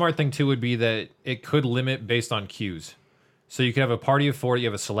 The smart thing too would be that it could limit based on queues. So you could have a party of 4 that you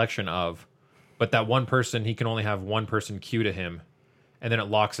have a selection of, but that one person, he can only have one person queue to him, and then it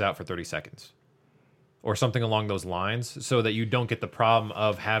locks out for 30 seconds. Or something along those lines, so that you don't get the problem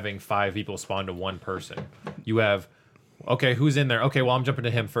of having 5 people spawn to one person. You have, okay, who's in there? Okay, well, I'm jumping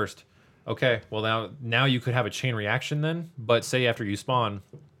to him first. Okay, well, now you could have a chain reaction then, but say after you spawn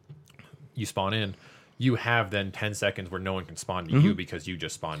in, you have then 10 seconds where no one can spawn to you because you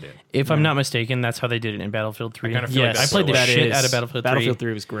just spawned in. If I'm not mistaken, that's how they did it in Battlefield 3. I kinda feel like I that's played the what it shit is. out of Battlefield 3. Battlefield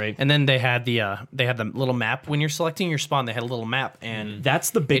 3 was great. And then they had the little map when you're selecting your spawn. They had a little map, and That's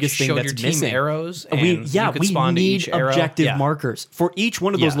the biggest thing showed that's your team missing. arrows. And We you could spawn to need each arrow. objective Yeah. markers for each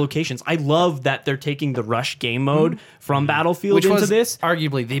one of those Yeah. locations. I love that they're taking the rush game mode from Battlefield which into was this.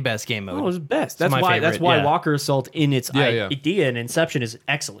 arguably the best game mode. Oh, it was best. It's That's my why. favorite, That's why yeah. Walker Assault in its Yeah. idea and inception is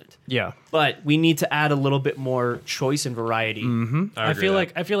excellent. Yeah. But we need to add a little bit more choice and variety. I agree feel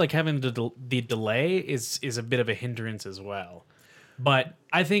with like having the delay is a bit of a hindrance as well. But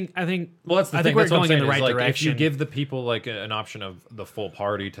I think Well, that's the I thing. think we're That's what I'm going in the saying, right is, like, direction. If you give the people like an option of the full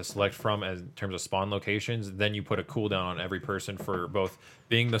party to select from as in terms of spawn locations, then you put a cooldown on every person for both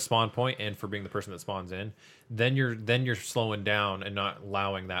being the spawn point and for being the person that spawns in. Then you're slowing down and not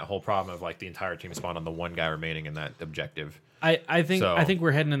allowing that whole problem of like the entire team spawn on the one guy remaining in that objective. I think So- I think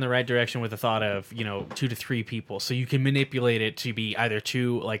we're heading in the right direction with the thought of 2 to 3 people, so you can manipulate it to be either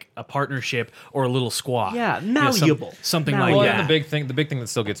like a partnership or a little squad. Yeah, some- malleable. something Malleable. like Well, that. and the big thing that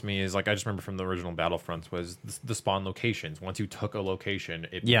still gets me is like I just remember from the original Battlefronts was the spawn locations. Once you took a location,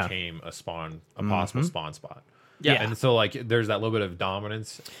 it Yeah. became a possible spawn spot. Yeah. And so like there's that little bit of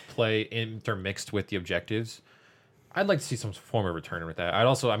dominance play intermixed with the objectives. I'd like to see some form of return with that.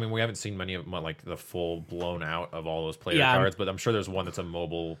 I mean, we haven't seen many of like the full blown out of all those player Yeah. cards, but I'm sure there's one that's a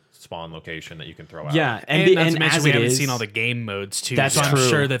mobile spawn location that you can throw out. Yeah, And, and, not to and mention as we it haven't is, seen all the game modes too. That's so I'm true.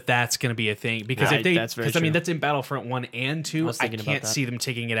 sure that's going to be a thing because Right, that's very I mean true. that's in Battlefront 1 and 2. was I thinking about can't that. see them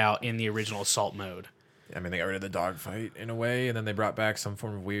taking it out in the original assault mode. I mean, they got rid of the dogfight in a way, and then they brought back some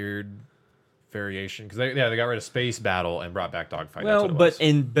form of weird variation because they got rid of space battle and brought back dogfight. well, That's what it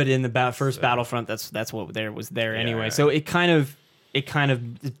but was. in the first Battlefront, that's what was there anyway. Yeah. So it kind of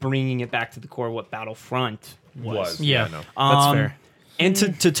is bringing it back to the core of what Battlefront was. Yeah. no. That's Um, fair. And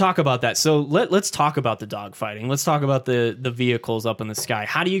to talk about that, so let's talk about the dogfighting. Let's talk about the vehicles up in the sky.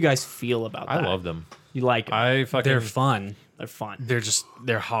 How do you guys feel about that? I love them. You like them? I fucking. They're fun. They're fun.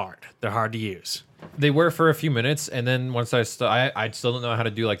 They're hard. They're hard to use. They were for a few minutes, and then once I still don't know how to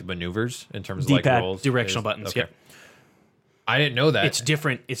do like the maneuvers in terms of like D-pad. rolls. Directional buttons, yep. I didn't know that. It's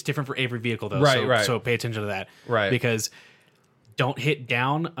different. It's different for every vehicle though. Right, so, right. So pay attention to that. Right. Because don't hit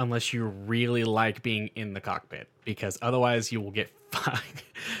down unless you really like being in the cockpit, because otherwise you will get fucked.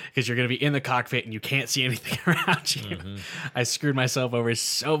 Because you're going to be in the cockpit and you can't see anything around you. Mm-hmm. I screwed myself over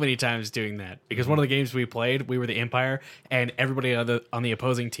so many times doing that because one of the games we played, we were the Empire, and everybody on the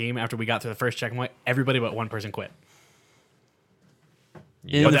opposing team, after we got to the first checkpoint, everybody but one person quit.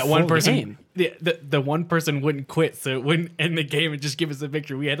 In But the that one full person, game. the one person wouldn't quit, so it wouldn't end the game and just give us the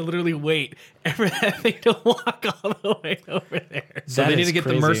victory. We had to literally wait for that thing to walk all the way over there. so That they need is to get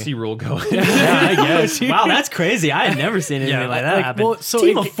crazy. the mercy rule going. Yeah, I guess. Wow, that's crazy. I had never seen anything Yeah, like that like, happen. well, so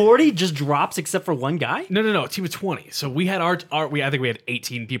Team it- of 40 just drops except for one guy? No. Team of 20. So we had I think we had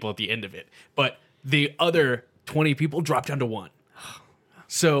 18 people at the end of it, but the other 20 people dropped down to 1.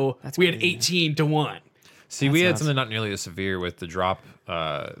 So we had crazy. 18 to 1. See, we had nuts. something not nearly as severe with the drop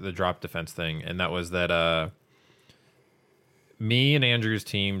defense thing, and that was that me and Andrew's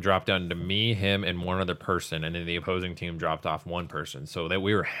team dropped down to me, him, and one other person, and then the opposing team dropped off one person, so that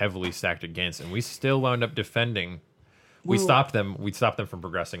we were heavily stacked against, and we still wound up defending. We stopped them. We stopped them from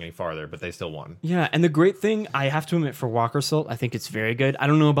progressing any farther, but they still won. Yeah, and the great thing, I have to admit, for Walker Assault, I think it's very good. I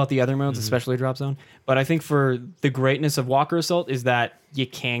don't know about the other modes, especially Drop Zone, but I think for the greatness of Walker Assault is that you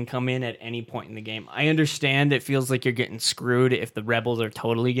can come in at any point in the game. I understand it feels like you're getting screwed if the rebels are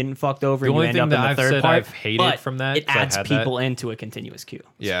totally getting fucked over The and you only end thing up that in the I've third said part. I've hated but from that, it 'cause I adds had that. people into a continuous queue.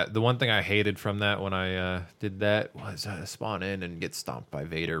 Yeah, the one thing I hated from that when I did that was spawn in and get stomped by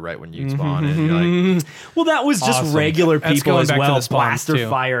Vader right when you spawn in. You're like, Well, that was just Awesome. regular That's people going as back to well. the spawns, Blaster too.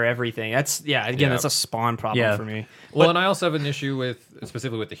 fire, everything. That's again, Yeah. that's a spawn problem Yeah. for me. well, and I also have an issue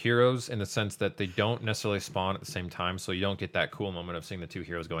specifically with the heroes in the sense that they don't necessarily spawn at the same time, so you don't get that cool moment of seeing the two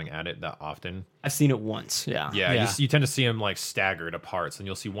heroes going at it that often. I've seen it once. Yeah. Yeah, Yeah. You tend to see them like staggered apart, and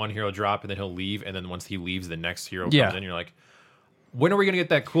you'll see one hero drop, and then he'll leave, and then once he leaves, the next hero Yeah. comes in. You're like, when are we gonna get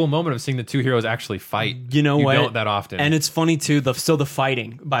that cool moment of seeing the two heroes actually fight? You know what? Don't that often. And it's funny too. The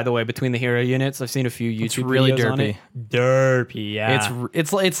fighting, by the way, between the hero units. I've seen a few YouTube really videos on derpy. it. Derpy, yeah.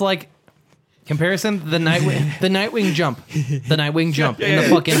 It's like Comparison: the Nightwing jump, in the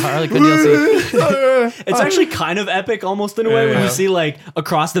fucking Harley Quinn DLC. It's actually kind of epic, almost in a way, when you see like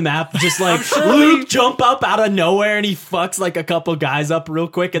across the map, just like Luke jump up out of nowhere and he fucks like a couple guys up real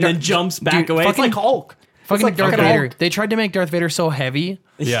quick and then jumps back away. It's like Hulk. Fucking like Darth fucking Vader. Hulk. They tried to make Darth Vader so heavy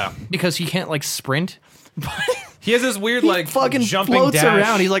Yeah. because he can't like sprint. He has this weird like Fucking jumping floats dash.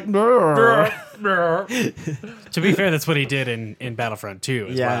 around. He's like, "Brr." To be fair, that's what he did in Battlefront 2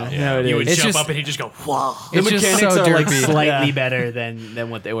 as Yeah, well. no, it You is. would It's jump just- up and he'd just go, wow. The It's just mechanics so are like derpy. slightly better than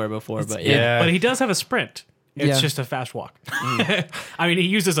what they were before, but Yeah. But he does have a sprint. It's Yeah. just a fast walk. I mean, he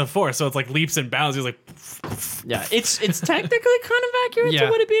uses a force, so it's like leaps and bounds. He's like, yeah, it's technically kind of accurate Yeah. to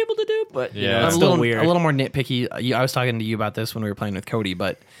what it'd be able to do, but Yeah. you know, A it's a still little weird. A little more nitpicky. I was talking to you about this when we were playing with Cody,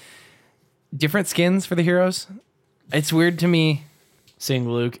 but different skins for the heroes. It's weird to me. Seeing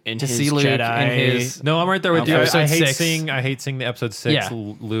Luke in To his see Luke Jedi. in his- No, I'm right there with you. Episode I hate 6. seeing the episode 6 Yeah.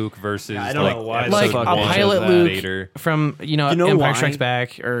 Luke versus I don't like, know why episode Like fuck a one. pilot of Luke Vader. from You know Empire why? Strikes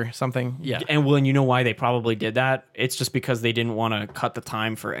Back or something. Yeah, And well, and you know why they probably did that? It's just because they didn't want to cut the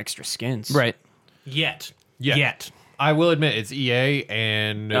time for extra skins. right. yet. Yeah. Yet. I will admit it's EA,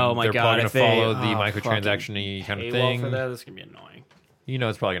 and Oh my they're God, probably going if to they- follow the fucking microtransaction-y kind of Paywall thing. for that, this is gonna be annoying. You know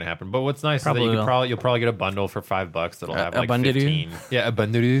it's probably going to happen. But what's nice Probably is that will. you'll probably get a bundle for $5 that'll have A like bundle? 15. Yeah, a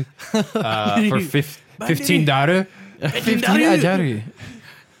bundle for $15. $15. That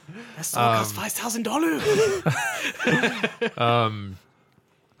still costs $5,000.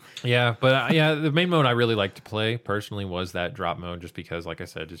 Yeah, but yeah, the main mode I really like to play personally was that drop mode, just because, like I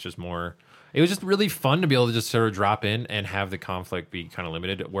said, it's just more. It was just really fun to be able to just sort of drop in and have the conflict be kind of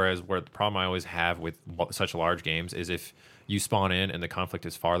limited. Whereas, where the problem I always have with such large games is if you spawn in and the conflict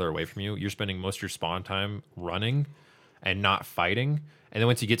is farther away from you, you're spending most of your spawn time running and not fighting. And then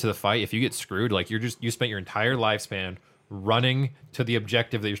once you get to the fight, if you get screwed, like you spent your entire lifespan running to the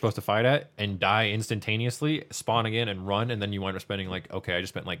objective that you're supposed to fight at and die instantaneously, spawn again and run, and then you wind up spending like, okay, I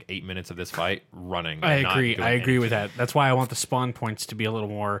just spent like 8 minutes of this fight running. I and not agree. doing I agree with anything. that. That's why I want the spawn points to be a little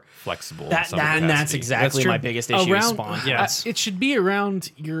more Flexible. in That, some that and that's capacity. exactly true. my biggest issue. Is spawn. Yes. It should be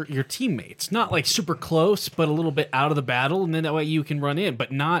around your teammates, not like super close, but a little bit out of the battle, and then that way you can run in,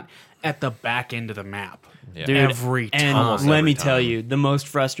 but not at the back end of the map. Yeah. Dude, Every time. And Almost let every me tell time. you, the most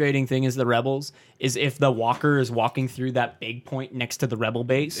frustrating thing is the rebels is if the walker is walking through that big point next to the rebel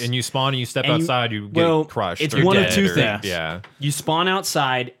base. And you spawn and you step And you- outside, you get well, crushed. it's or one of dead two or- things. Yeah. You spawn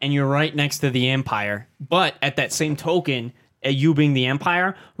outside and you're right next to the Empire, but at that same token, you being the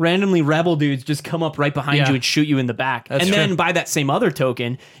Empire, randomly rebel dudes just come up right behind Yeah. you and shoot you in the back. That's and then true. by that same other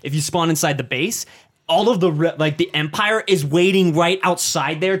token, if you spawn inside the base, all of the Empire is waiting right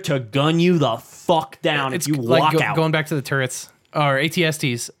outside there to gun you the fuck down It's if you like walk out. going back to the turrets or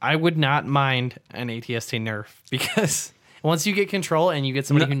ATSTs. I would not mind an ATST nerf because once you get control and you get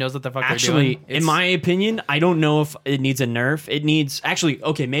somebody who knows what the fuck Actually, they're doing. in my opinion, I don't know if it needs a nerf. It needs actually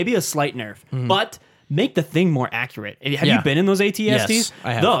maybe a slight nerf, but make the thing more accurate. Have Mm-hmm. Yeah. you been in those ATSTs? Yes,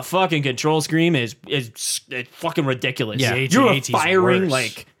 I have. The fucking control scheme is fucking ridiculous. Yeah. You're AT-AT 's firing worse.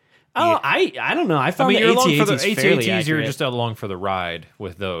 like. Oh, I don't know. I I found mean, you're the along for the AT-ATs fairly AT-ATs. You're accurate. just along for the ride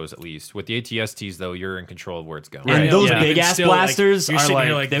with those, at least. With the ATSTs, though, you're in control of where it's going. and Right. those Yeah. big But ass still, like, blasters you're are sitting like,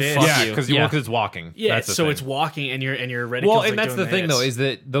 here like they this. fuck Yeah, you. because Yeah. it's walking. Yeah, That's the so thing. it's walking, and you're ready. Well, and that's the thing, though, is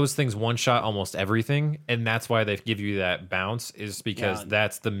that those things one shot almost everything, and that's why they give you that bounce, is because Yeah.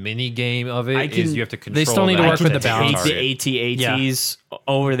 that's the mini game of it. I Is can- you have to control. they still need to that work with the to balance. target. The AT-ATs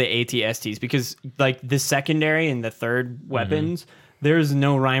over the AT-STs because like the secondary and the third weapons, there's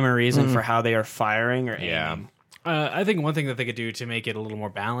no rhyme or reason for how they are firing or Yeah. aiming. I think one thing that they could do to make it a little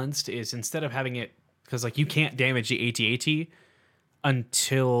more balanced is instead of having it, because like you can't damage the AT-AT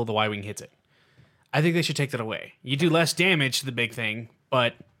until the Y-wing hits it. I think they should take that away. You do less damage to the big thing,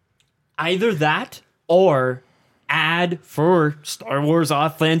 but Either that or add for Star Wars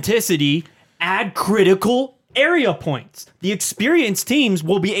authenticity, add critical area points. The experienced teams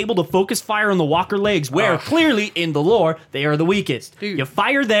will be able to focus fire on the Walker legs, where clearly in the lore they are the weakest. Dude. You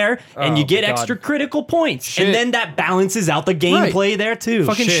fire there and you get God. extra critical points, Shit. and then that balances out the gameplay there too.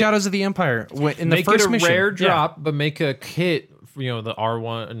 fucking Shit. Shadows of the Empire in the Make first it a mission. rare Yeah. drop, but make a kit, the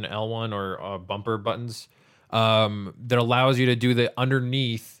R1 and L1 or bumper buttons that allows you to do the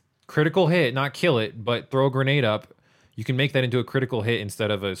underneath critical hit, not kill it, but throw a grenade up. You can make that into a critical hit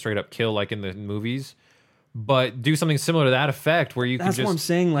instead of a straight up kill like in the movies. But do something similar to that effect where you That's can just what I'm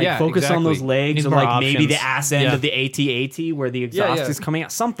saying. Like Yeah, focus on those exactly. legs, Needs or more like maybe the options. ass end Yeah. of the AT-AT where the exhaust yeah. is coming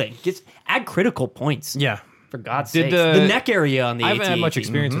out. Something. Just add critical points. Yeah. For God's Did sake. The neck area on the I AT-AT. haven't had much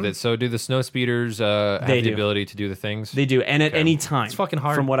experience with it. So do the snow speeders have They the do. ability to do the things? They do, and at any time. It's fucking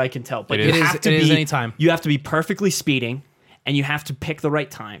hard. from what I can tell. But It you is. have to It is be any time. You have to be perfectly speeding, and you have to pick the right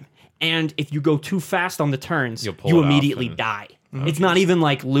time. and if you go too fast on the turns, You'll pull you it off immediately and- die. It's not even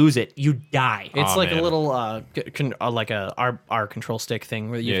like lose it; you die. It's Aw, like man. a little like a R control stick thing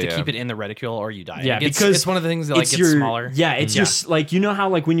where you have Yeah, to yeah. keep it in the reticule or you die. Yeah, It's- because it's one of the things that like it's gets smaller. Yeah, it's just like, you know how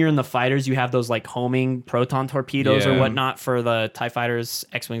like when you're in the fighters, you have those like homing proton torpedoes or Yeah. whatnot for the TIE fighters,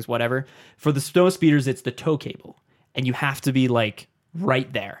 X-wings, whatever. For the snow speeders, it's the tow cable, and you have to be like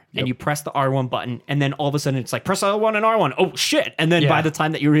right there, and you press the R1 button, and then all of a sudden it's like press L1 and R1. Oh shit! And then Yeah. by the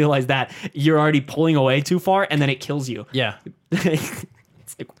time that you realize that, you're already pulling away too far, and then it kills you. Yeah.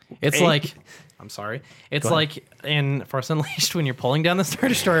 It's okay. like, I'm sorry. It's like in Force Unleashed when you're pulling down the Star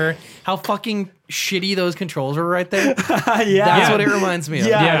Destroyer, how fucking shitty those controls were right there. yeah, That's what it reminds me of.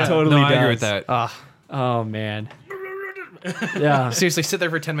 Yeah, totally. No, I agree does. with that. Oh man. Yeah. Seriously, sit there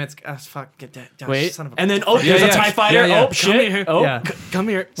for 10 minutes. Oh, fuck, get that. Wait, son of a. and then there's a yeah. TIE fighter. Yeah, yeah. Oh Come shit! here. Oh, Yeah. Come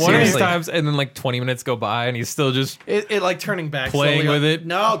here. One of these Seriously. times, and then like 20 minutes go by, and he's still just It like turning back, Playing slowly, with like, it.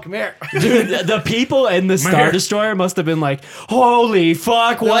 No, come here. dude, the people in the Star here. Destroyer must have been like, "Holy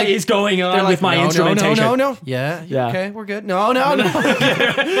fuck, what is like- going on They're like, with my no, instrumentation?" No. Yeah. Yeah. Okay, we're good. No.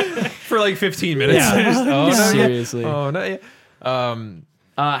 for like 15 minutes. Yeah. Just, oh, no, yeah. Seriously. Oh no, yeah.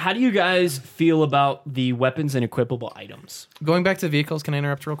 How do you guys feel about the weapons and equipable items? Going back to vehicles, can I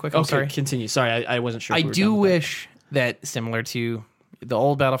interrupt real quick? I'm sorry. Continue. Sorry, I wasn't sure. I if we were do done with that. wish that similar to the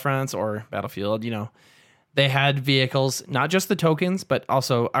old Battlefronts or Battlefield, they had vehicles, not just the tokens, but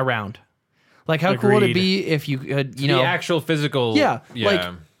also around. Like, how cool would it Agreed. be if you could, The actual physical. Yeah, Yeah.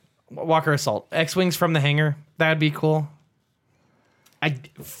 like- Walker Assault, X-Wings from the hangar? That'd be cool.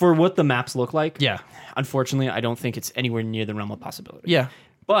 For what the maps look like, Yeah. unfortunately, I don't think it's anywhere near the realm of possibility. Yeah.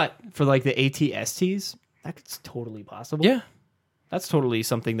 But for like the AT-STs, that's totally possible. Yeah. That's totally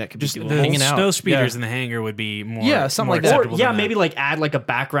something that could Just be the doable. hanging out. snow speeders Yeah. in the hangar would be more. Yeah, something more like that. Or acceptable yeah, than maybe like add like a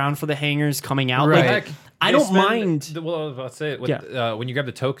background for the hangers coming out. Right. Like, Heck, I they don't spend mind. Well, let's say it. When you grab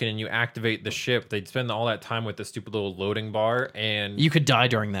the token and you activate the ship, they spend all that time with the stupid little loading bar, and You could die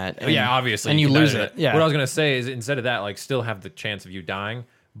during that. and- yeah, obviously, And you can lose die it. to Yeah. What I was gonna say is instead of that, like, still have the chance of you dying,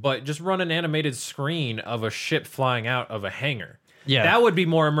 but just run an animated screen of a ship flying out of a hangar. Yeah. that would be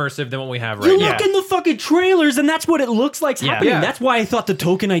more immersive than what we have right You now. look in the fucking trailers, and that's what it looks like's Yeah. happening. Yeah. That's why I thought the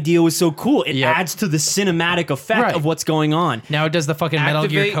token idea was so cool. It Yep. adds to the cinematic effect Right. of what's going on. Now it does the fucking Metal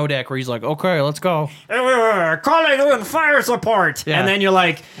Gear Activate- codec where he's like, okay, let's go. Calling in fire support, Yeah. and then you're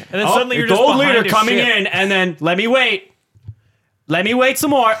like, And then suddenly you're just gold behind leader a coming ship. in, and then let me wait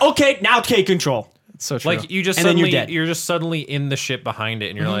some more. Okay, now take control. It's so true. Like you just And then you're suddenly dead. you're just suddenly in the ship behind it,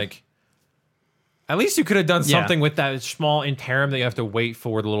 and you're like, at least you could have done Yeah. something with that small interim that you have to wait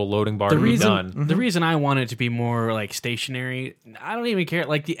for the little loading bar the to be reason done. the reason I want it to be more like stationary, I don't even care.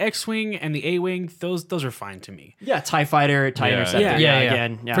 Like the X-wing and the A-wing, those are fine to me. Yeah, TIE fighter, TIE Yeah. interceptor. Yeah, Yeah, yeah.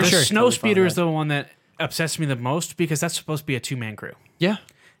 again. Yeah, For I'm sure, totally Snow fine Speeder with is the one that upsets me the most because that's supposed to be a 2-man crew, yeah.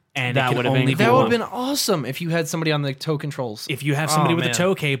 and That it can would've been only cool. be That would one. have been awesome if you had somebody on the toe controls. If you have somebody Oh, with man. a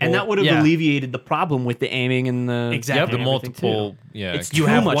tow cable, And that would have Yeah. alleviated the problem with the aiming and the Exactly. and The everything, too. multiple, yeah, It's you too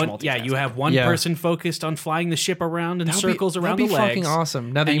have much one. Yeah, you multitasking. have one Yeah. person focused on flying the ship around in That'd be- circles around that'd the be legs. fucking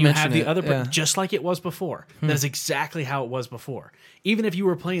awesome. Now that and you you mention have the it, other, yeah. just like it was before. That is exactly how it was before. Even if you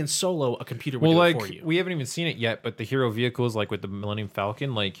were playing solo, a computer would Well, do like it for you. we haven't even seen it yet, but the hero vehicles, like with the Millennium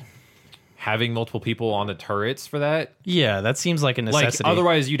Falcon, like having multiple people on the turrets for that, Yeah, that seems like a like necessity.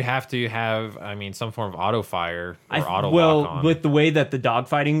 otherwise you'd have to have, I mean, some form of auto fire or auto well, lock on. with the way that the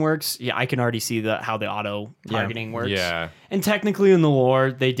dogfighting works, yeah, I can already see how the auto targeting works. Yeah. and technically in the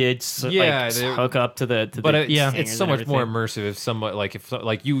lore, they did Yeah, like, they- hook up to the. but the yeah, hangers it's so and much more everything. immersive if somewhat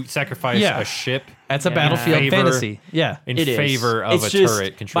like you sacrifice Yeah. a ship That's a Yeah. Battlefield Favor- fantasy. Yeah. in It is. favor of It's a just,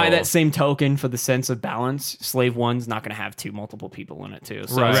 turret control. By that same token, for the sense of balance, Slave One's not going to have multiple people in it too.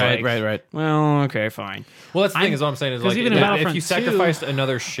 So Right. it's Right, like, right. Well, okay, fine. Well, that's the thing. Is what I'm saying is 'cause like even in if Battlefront you 2 sacrificed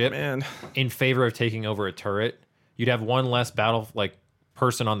another ship Man. in favor of taking over a turret, you'd have one less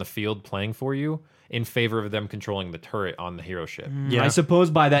person on the field playing for you in favor of them controlling the turret on the hero ship. Yeah. I suppose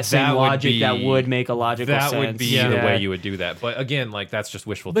by that same That would logic, be- that would make a logical That sense. would be Yeah. the way you would do that. But again, like that's just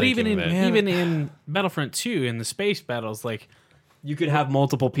wishful but thinking. even in Battlefront 2, in the space battles, like You could have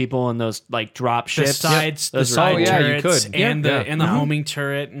multiple people in those like drop the ships. sides, the Those are side cool. yeah, you turrets, could. and Yeah. the and the homing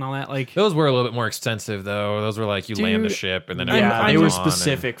turret and all that. Like those were a little bit more extensive, though. Those were like you land the Dude, ship and then Yeah, everyone they comes were on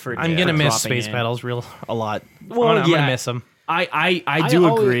specific for. I'm gonna miss dropping space in. battles a lot. Well, I'm yeah. gonna miss them. I do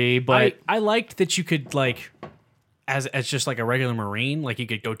always- agree, but I liked that you could like. As just like a regular Marine, like you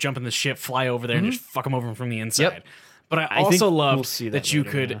could go jump in the ship, fly over there, and just fuck them over from the inside. But I think also we'll love see that, that you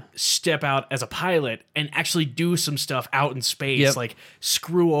later, could yeah. step out as a pilot and actually do some stuff out in space, Yep. like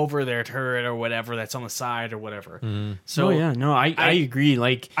screw over their turret or whatever that's on the side or whatever. So Oh yeah, no, I agree.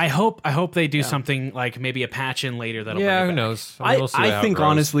 Like I hope they do something like maybe a patch in later that'll Yeah, bring it who back. knows? I mean, we'll see how I it think grows.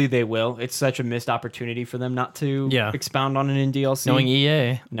 honestly they will. It's such a missed opportunity for them not to Yeah. expound on it in DLC. Knowing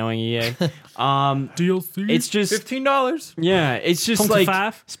EA. Knowing EA. DLC. It's just $15. yeah, it's just like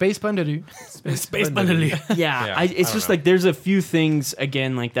 25 Space Bundle. Space bundle. yeah, Yeah, I it's don't just know. like there's a few things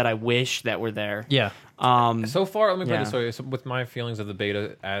again like that I wish that were there. Yeah. So far, let me put it Yeah. this way: so with my feelings of the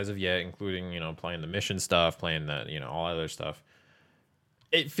beta as of yet, including playing the mission stuff, playing that all other stuff,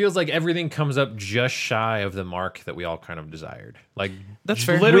 it feels like everything comes up just shy of the mark that we all kind of desired. Like That's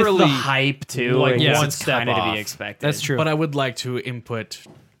fair. With literally the hype too, like, I guess one it's step kind of to off. be expected. That's true. But I would like to input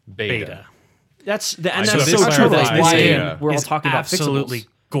beta. That's and I that's should so be true. That's surprised. why Yeah. we're all It's talking about absolutely fixables.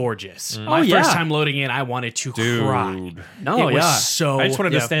 gorgeous. Oh, My yeah. first time loading in, I wanted to cry. No, It was yeah. so. I just wanted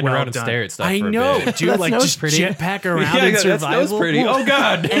to stand well around and done. stare at stuff I for a know, bit. dude. That Like snows just pretty. jetpack around in survival. Oh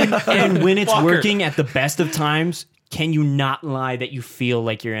God! and when it's Walker. working at the best of times, can you not lie that you feel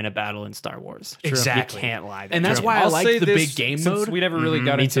like you're in a battle in Star Wars? Exactly. You can't lie. And that's True. why I I'll like say the this, big game since mode. we never really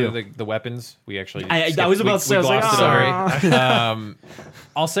got me into too. the weapons. We actually I was about to say, I was like, glossed it "Ah." over.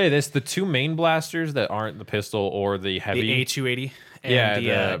 I'll say this: the two main blasters that aren't the pistol or the heavy, The A280 and Yeah,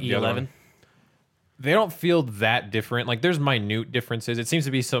 the the other E11. one. they don't feel that different. Like there's minute differences. It seems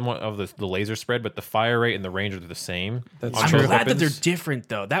to be somewhat of the laser spread, but the fire rate and the range are the same. That's on I'm true. both glad that they're weapons. different,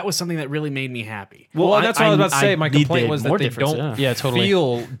 though. That was something that really made me happy. Well, that's what I was about to say. My need complaint the was more that they difference, don't Yeah, totally.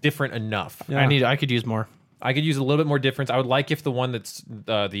 feel different enough. I could use more. I could use a little bit more difference. I would like if the one that's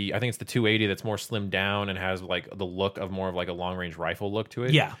I think it's the 280 that's more slimmed down and has like the look of more of like a long range rifle look to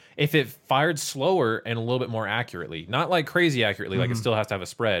it. Yeah. If it fired slower and a little bit more accurately, not like crazy accurately, like it still has to have a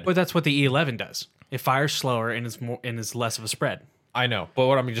spread. But that's what the E11 does. It fires slower and is less of a spread. I know, but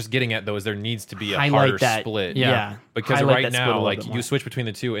what I'm just getting at though is there needs to be a Highlight harder that. split. Yeah. Because Highlight right that split a now, little like bit you more. switch between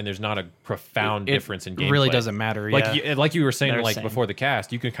the two, and there's not a profound difference in gameplay. It really doesn't matter. Like Yeah. like you were saying, They're like same. before the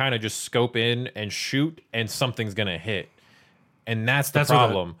cast, you can kind of just scope in and shoot, and something's gonna hit, and that's the That's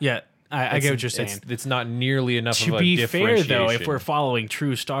problem. I get what you're saying. It's not nearly enough To of a be fair, though, if differentiation. we're following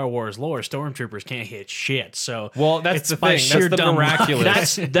true Star Wars lore, stormtroopers can't hit shit. So Well, that's it's the by thing. sheer That's the dumb luck.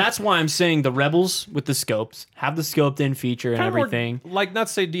 miraculous. that's why I'm saying the Rebels with the scopes have the scoped in feature and Kinda more, everything. like not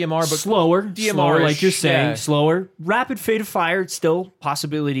to say DMR, but slower, DMR-ish, like you're saying, yeah. slower. Rapid fade of fire, it's still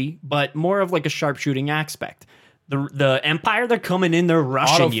possibility, but more of like a sharpshooting aspect. The Empire, they're coming in, they're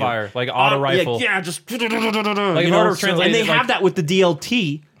rushing auto you. fire, like auto rifle. Yeah, just like in order to translate and they it, have like- that with the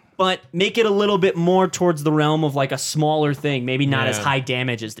DLT, but make it a little bit more towards the realm of like a smaller thing, maybe not as Yeah. high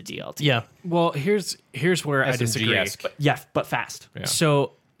damage as the DLT. Yeah. Well, here's where I disagree. SMG-esque. Yeah, but fast. Yeah.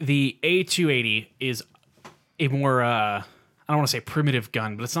 So the A280 is a more I don't want to say primitive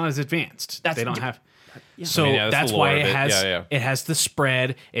gun, but it's not as advanced. That's- they don't have. So I mean, yeah, that's that's the why lore it of it. has Yeah. it has the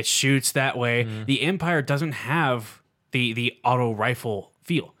spread. It shoots that way. The Empire doesn't have the auto rifle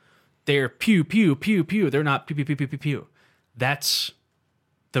feel. They're pew pew pew pew. They're not pew pew pew pew pew pew. That's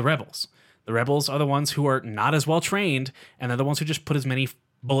the Rebels. The Rebels are the ones who are not as well trained, and they're the ones who just put as many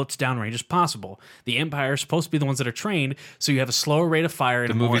bullets downrange as possible. The Empire is supposed to be the ones that are trained, so you have a slower rate of fire.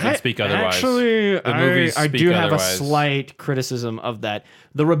 The and movies more, would speak otherwise. Actually, The movies I speak do have otherwise. a slight criticism of that.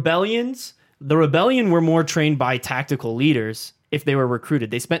 The rebellion were more trained by tactical leaders if they were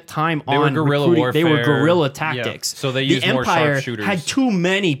recruited. They spent time They were on guerrilla recruiting. They were warfare. guerrilla tactics. So they the used more Empire sharpshooters. had too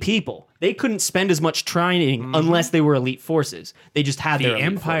many people. They couldn't spend as much training unless they were elite forces. They just had their the elite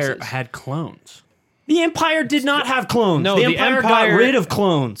Empire forces. had clones. The Empire did not have clones. No, the the Empire got Empire- rid of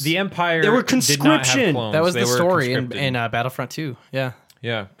clones. The Empire. There were did not have conscription. clones. That was They the were story in, conscripted. in Battlefront 2. Yeah.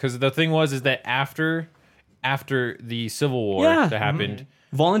 Yeah, because the thing was that after the Civil War Yeah. that happened,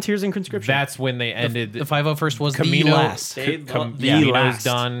 Volunteers and conscription. that's when they ended. The 501st was Camino, the last. The Camino's last.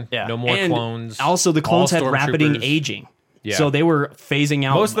 done. Yeah. No more And clones. Also, the All clones had rapiding stormtroopers. aging. Yeah. So they were phasing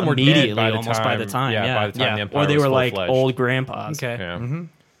out Most of them were immediately, dead by the almost by the time. Yeah, Yeah, by the time the Empire or they was were like full-fledged. old grandpas. Okay, Yeah.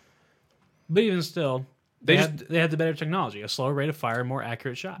 but even still, they They had the better technology, a slower rate of fire, more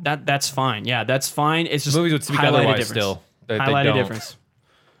accurate shot. That's fine. Yeah, that's fine. It's just Movies would speak highlight a otherwise difference. still. They Highlight a don't. difference.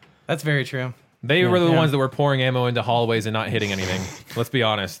 That's very true. They were the Yeah. ones that were pouring ammo into hallways and not hitting anything. Let's be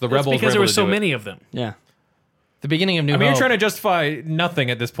honest. The That's rebels because there were were able to so do it. many of them. Yeah. The beginning of New I mean, Hope. you're trying to justify nothing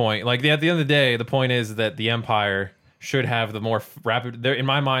at this point. Like at the end of the day, the point is that the Empire should have the more rapid. In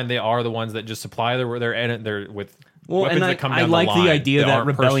my mind, they are the ones that just supply their with Well, weapons and that come I down like the line the idea that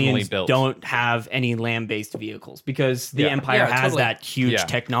aren't personally rebellions built. don't have any land-based vehicles because the Yeah. Empire Yeah, has totally. that huge Yeah.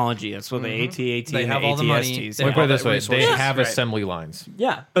 technology. That's what the AT-AT They and have the all the money. AT-STs. They Let me have put it all this that way: they resources. have Right. assembly lines.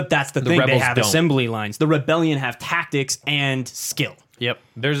 Yeah, but that's the thing. They rebels have don't. assembly lines. The rebellion have tactics and skill. Yep.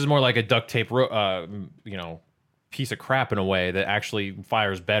 Theirs is more like a duct tape, piece of crap in a way that actually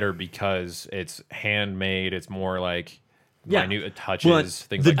fires better because it's handmade. It's more like Yeah. minute touches, But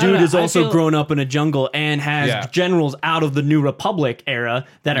things the like dude that. is I also feel- grown up in a jungle and has Yeah. generals out of the New Republic era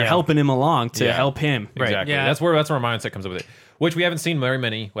that are Yeah. helping him along to Yeah. help him. Exactly. Yeah. That's where my mindset comes up with it. Which we haven't seen very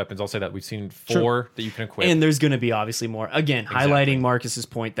many weapons. I'll say that we've seen 4 that you can equip. And there's going to be obviously more. Again, highlighting Marcus's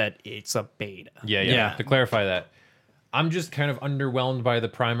point that it's a beta. Yeah. Yeah. To clarify that, I'm just kind of underwhelmed by the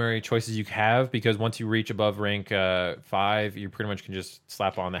primary choices you have because once you reach above rank 5, you pretty much can just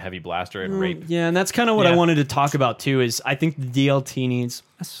slap on the heavy blaster and rape. Yeah, and that's kind of what I Yeah. wanted to talk about too. Is I think the DLT needs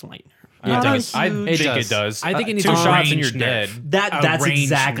a slight nerf. It Not does. I huge. think does. it does. I think it needs 2 a shots and range you're dead. nerf. That's range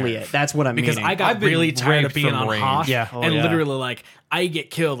exactly nerf. it. That's what I'm Because meaning. I got I've been really tired of raped being from on range. Hoth, Yeah. Oh, and yeah. literally like I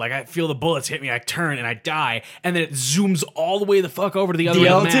get killed, like I feel the bullets hit me, I turn and I die, and then it zooms all the way the fuck over to the other way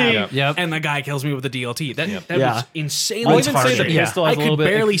of the DLT. map, Yep. and the guy kills me with the DLT. That Yeah. was insanely I'll It's even say harder. the Yeah. pistol I has a little could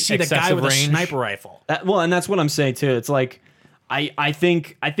bit barely see the guy excessive with a range. sniper rifle. And that's what I'm saying too. It's like I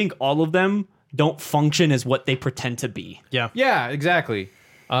think all of them don't function as what they pretend to be. Yeah. Yeah, exactly.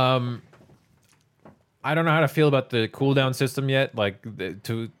 I don't know how to feel about the cooldown system yet. Like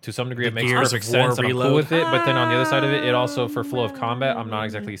to some degree, it makes Gears perfect of War sense. And I'm cool reload. with it. But then on the other side of it, it also for flow of combat, I'm not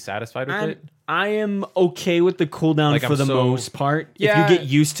exactly satisfied with it. I am okay with the cooldown Like, for I'm the so- most part. Yeah. If you get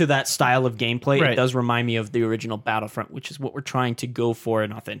used to that style of gameplay, Right. it does remind me of the original Battlefront, which is what we're trying to go for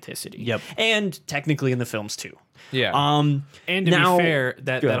in authenticity. Yep. And technically in the films too. Yeah. And to Now- be fair,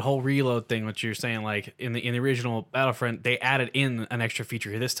 that, Go that ahead. whole reload thing, what you're saying, like in the original Battlefront, they added in an extra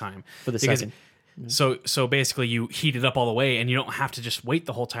feature this time For the Because- second. So basically, you heat it up all the way, and you don't have to just wait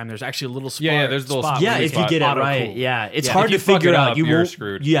the whole time. There's actually a little spot. Yeah, there's a little spot Yeah, where if you it's get it auto right. cool. Yeah, it's Yeah. hard If you to figure fuck it out. up, You you're won't,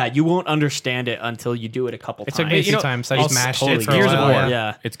 screwed. Yeah, you won't understand it until you do it a couple It times. took me a few you know, times. I just I'll- mashed totally it for a Gears of while. War. Yeah.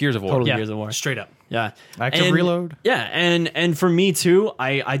 Yeah. It's Gears of War. Totally Yeah. Gears of War. Straight up. Yeah. Active reload. Yeah, and for me too,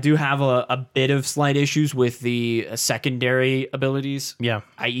 I do have a bit of slight issues with the secondary abilities. Yeah.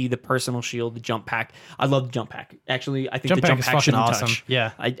 i.e. the personal shield, the jump pack. I love the jump pack. Actually, I think Jump the pack jump is pack fucking shouldn't awesome. touch.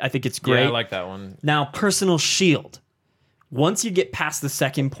 Yeah. I think it's Yeah, great. I like that one. Now, personal shield. Once you get past the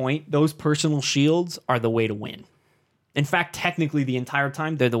second point, those personal shields are the way to win. In fact, technically, the entire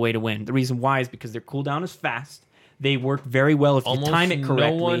time, they're the way to win. The reason why is because their cooldown is fast. They work very well if you Almost time it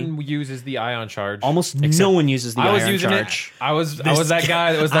correctly. no one uses the ion charge. Almost no one uses the I was iron using charge. it. I was that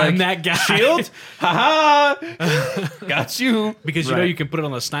guy that was like I'm that guy. shield. Haha. Got you. Because you know Right. you can put it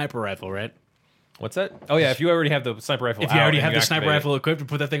on the sniper rifle, right? What's that? Oh yeah, if you already have the sniper rifle. If you out already and have you the sniper activate rifle equipped and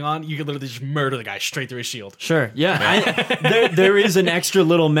put that thing on, you can literally just murder the guy straight through his shield. Sure. Yeah. There is an extra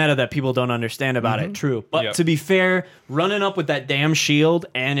little meta that people don't understand about it. True. But Yep. to be fair, running up with that damn shield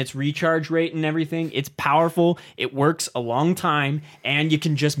and its recharge rate and everything, it's powerful. It works a long time, and you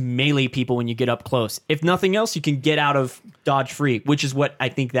can just melee people when you get up close. If nothing else, you can get out of dodge free, which is what I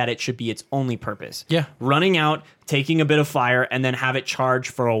think that it should be its only purpose. Yeah. Running out, taking a bit of fire, and then have it charge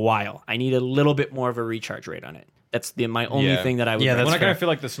for a while. I need a little bit more of a recharge rate on it. That's my only Yeah. thing that I would. Yeah, bring. that's Well, I kind fair. of feel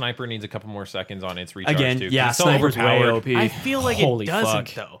like the sniper needs a couple more seconds on its recharge Again, too. 'cause yeah, it's so sniper's way overpowered. OP. I feel like Holy it doesn't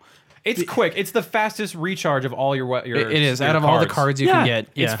fuck. though. It's quick. It's the fastest recharge of all your It is. your Out of all the cards you Yeah. can get.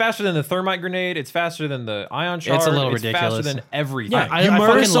 It's Yeah. faster than the thermite grenade. It's faster than the ion shard. It's a little Faster ridiculous. than everything. Yeah, I you murder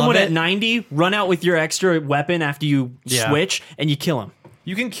fucking someone love at it. 90, run out with your extra weapon after you Yeah. switch, and you kill him.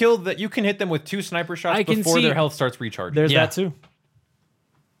 You can kill that. You can hit them with 2 sniper shots I can before see- their health starts recharging. There's Yeah. that too.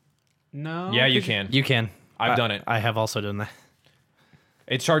 No. Yeah, you can. You can. I've done it. I have also done that.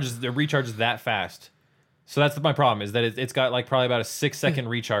 It recharges that fast. So that's my problem is that it's got like probably about a 6-second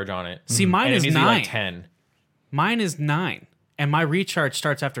recharge on it. See, mine and it is needs to be 9. like 10. Mine is 9, and my recharge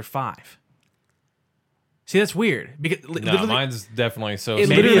starts after 5. See, that's weird because No, literally, mine's definitely so. It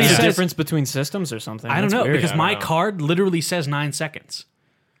Maybe literally it's a says- difference between systems or something. I don't That's know weird. because I don't my know. card literally says 9 seconds.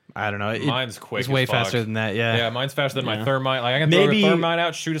 I don't know. Mine's quick It's as way fuck. faster than that. Yeah. Yeah, mine's faster than my Yeah. thermite. Like I can Maybe- throw a thermite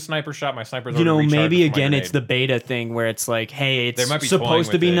out, shoot a sniper shot. My sniper's You know, already recharged maybe with my again it's grenade. the beta thing where it's like, hey, it's They might be toying supposed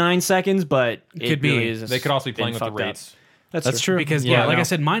to with be it. 9 seconds, but it Could be. really is. They could also be been playing with the fucked up. rates. That's true. Because Yeah, like no. I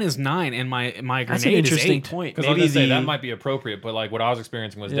said, mine is 9, and my grenade That's an is interesting 8. point. Because I was Maybe gonna say the that might be appropriate, but like what I was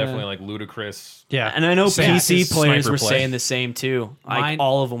experiencing was definitely like ludicrous. Yeah. and I know Same. PC It's players sniper were play. saying the same too. Like Mine-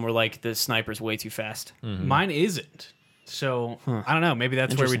 all of them were like, the sniper's way too fast. Mine isn't. So I don't know. Maybe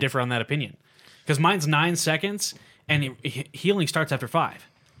that's where we Interesting. differ on that opinion. Because mine's 9 seconds, and healing starts after 5.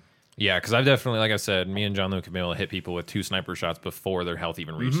 Yeah, because I've definitely, like I said, me and John Luke have been able to hit people with 2 sniper shots before their health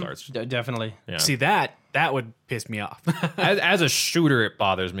even restarts. Definitely. Yeah. See that would piss me off. As a shooter, it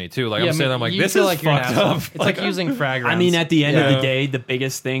bothers me too. Like Yeah, I'm saying, I'm like, you this feel is like you're an fucked asshole. up. It's like using frag rounds. I mean, at the end of Yeah. the day, the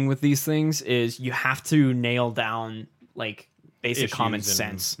biggest thing with these things is you have to nail down like basic Issues common and-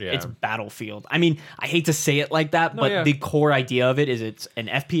 sense. yeah. It's Battlefield. I mean, I hate to say it like that, but yeah. the core idea of it is it's an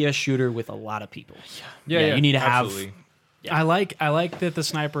FPS shooter with a lot of people. Yeah, you need to have. absolutely. I like that the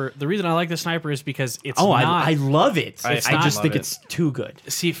sniper. The reason I like the sniper is because it's Oh, not. I love it. I not- just think love it. it's too good.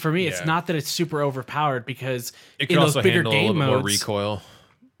 See, for me, it's Yeah. not that it's super overpowered because It in could those also bigger handle a little game bit more modes, recoil.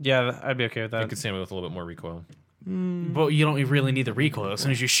 Yeah, I'd be okay with It that. could stand with a little bit more recoil. but you don't really need the recoil. As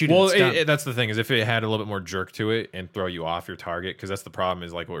soon as you shoot Well, it, it's done. that's the thing is if it had a little bit more jerk to it and throw you off your target, because that's the problem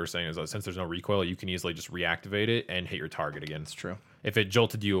is like what we were saying is that since there's no recoil, you can easily just reactivate it and hit your target again. It's true. If it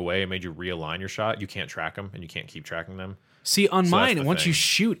jolted you away and made you realign your shot, you can't track them and you can't keep tracking them. See, on So that's mine, the once you thing.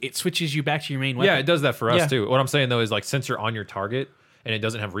 shoot, it switches you back to your main weapon. Yeah, it does that for us Yeah. too. What I'm saying though is like since you're on your target and it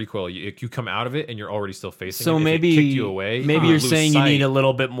doesn't have recoil, you come out of it and you're already still facing. So it. If maybe it kicked you away. maybe you you're lose saying you sight. need a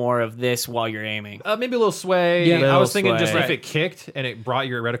little bit more of this while you're aiming. Maybe a little sway. Yeah, I little was thinking just sway. if it kicked and it brought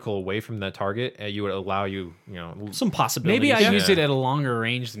your reticle away from that target, you would allow you know. Some possibilities. Maybe I Yeah. use it at a longer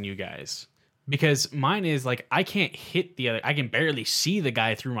range than you guys because mine is like I can't hit the other. I can barely see the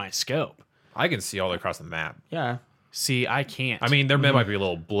guy through my scope. I can see all the way across the map. Yeah. See, I can't. I mean, there might be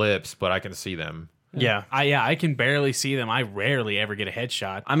little blips, but I can see them. Yeah. I can barely see them. I rarely ever get a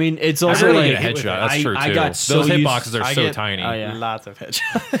headshot. I mean, it's I also rarely like get a headshot. That's true too. I got so Those used- hitboxes are I so get- tiny. Oh, yeah. Lots of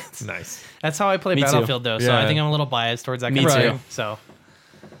headshots. Nice. That's how I play Me too. Battlefield, though. So Yeah. I think I'm a little biased towards that Me kind of too. thing. So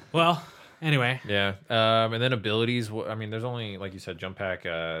Well, anyway, Yeah. And then abilities. I mean, there's only like you said, jump pack,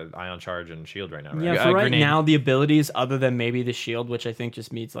 ion charge, and shield right now. Right? Yeah, for right grenade. now, the abilities, other than maybe the shield, which I think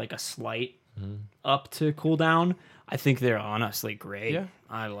just needs like a slight up to cooldown, I think they're honestly great. Yeah.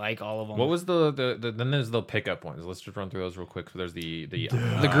 I like all of them. What was the then there's the pickup ones. Let's just run through those real quick. So there's the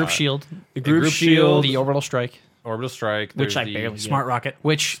the group shield, the group shield, the orbital strike, orbital strike, Which there's I the- barely get. smart rocket.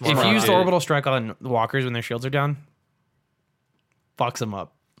 which Smart if you use the rocket. orbital strike on the walkers when their shields are down, fucks them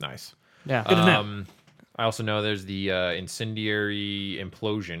up. Nice. Yeah. Good to know. I also know there's the incendiary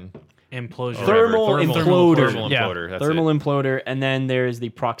implosion. Implosion. or Thermal whatever. imploder. Thermal Yeah. imploder. That's Thermal it. imploder, and then there's the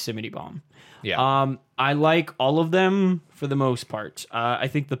proximity bomb. Yeah. I like all of them for the most part. I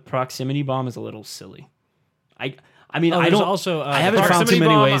think the proximity bomb is a little silly. I mean, Oh, I there's don't. also, I haven't found too proximity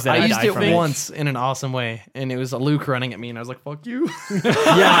many bomb, ways that I I, used die it from it. once in an awesome way, and it was a Luke running at me, and I was like, "Fuck you!"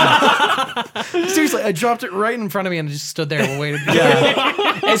 Yeah, Seriously, I dropped it right in front of me and just stood there and waited.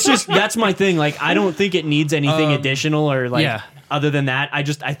 yeah. It's just that's my thing. Like, I don't think it needs anything additional or like. yeah. Other than that,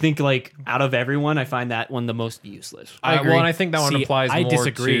 I think like out of everyone, I find that one the most useless. I agree. Well, and I think that one See, applies I more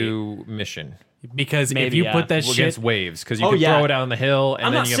disagree. to mission Because if Maybe, you yeah. put that shit, against waves because you Oh, can yeah. throw it down the hill and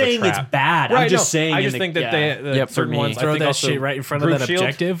I'm then not you have a saying trap. it's bad. Right, I'm just no, saying. I just in think the- that yeah. they Yep, certain for me. ones I throw think that also shit right in front of group that shield,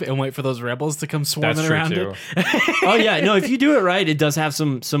 objective and wait for those rebels to come swarming That's true around too. it. Oh yeah, no. If you do it right, it does have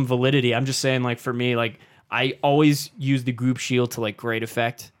some validity. I'm just saying, like for me, like I always use the group shield to like great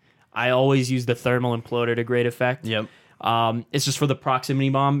effect. I always use the thermal imploder to great effect. Yep. It's just for the proximity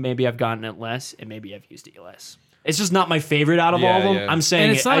bomb. Maybe I've gotten it less, and maybe I've used it less. It's just not my favorite out of all of them. Yeah. I'm saying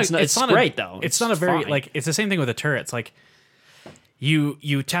And it's not. it's not great a, though. It's not a very fine. like. It's the same thing with the turrets. Like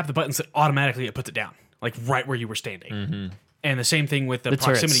you tap the buttons, automatically it puts it down, like right where you were standing. Mm-hmm. And the same thing with the, the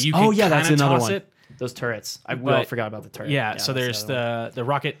proximity. turrets. You can Oh yeah, that's kinda another toss one. It. Those turrets. I But- forgot about the turret. Yeah, so that's there's the other one. the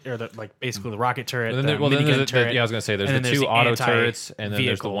rocket or the like basically the rocket turret, And the then, well, then minigun there's the, turret. yeah, I was gonna say there's and the then two auto anti- turrets, and then there's the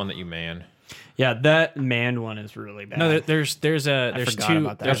vehicle. one that you man. Yeah, that manned one is really bad. No, there's there's forgot two,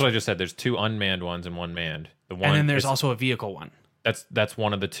 about that. That's what I just said. There's two unmanned ones and one manned. The one, and then there's it's- also a vehicle one. that's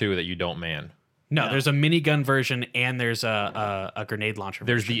one of the two that you don't man. No, there's a minigun version and there's a grenade launcher.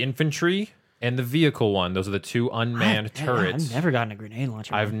 There's version. the infantry and the vehicle one. Those are the two unmanned turrets. I've never gotten a grenade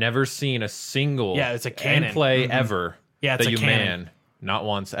launcher. I've never seen a single Yeah, it's a cannon. end play ever Yeah, it's that a you cannon. man. Not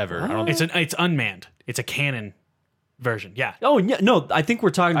once ever. I don't it's unmanned. It's a cannon version. Yeah. Oh yeah, no, I think we're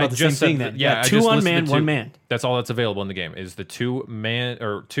talking about I the same just said thing. that- Then yeah, I two just listed the unmanned, two- one manned. That's all that's available in the game is the two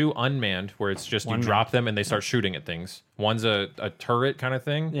unmanned where it's just you drop them and they start shooting at things. One's a turret kind of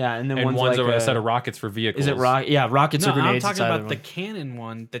thing. Yeah, and then one's like a a- set of rockets for vehicles. Is it rock? Yeah, rockets No, or I'm grenades. talking it's either about the one. cannon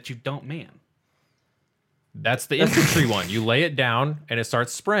one that you don't man. That's the infantry one. You lay it down and it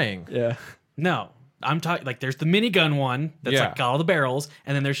starts spraying. Yeah. No, I'm talking like there's the minigun one that's Yeah. like got all the barrels,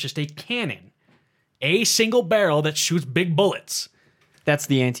 and then there's just a cannon, a single barrel that shoots big bullets. That's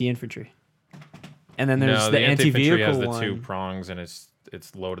the anti-infantry. And then there's No, the anti-infantry anti-vehicle has the one. two prongs and it's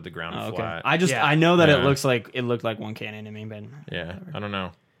low to the ground Oh, okay. flat. I Yeah. know that Yeah. it looked like one cannon to me, but yeah, I don't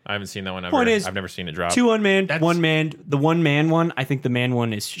know. I haven't seen that one ever. Point is, I've never seen it drop. 2 unmanned, That's- 1 manned. The 1 man one, I think the man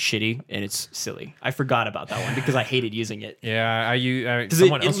one is shitty and it's silly. I forgot about that one because I hated using it. Yeah, Because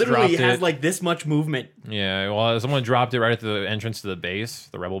someone it else literally dropped has it. like this much movement. Yeah, well, someone dropped it right at the entrance to the base,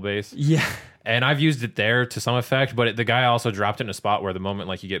 the rebel base. Yeah. And I've used it there to some effect, but the guy also dropped it in a spot where the moment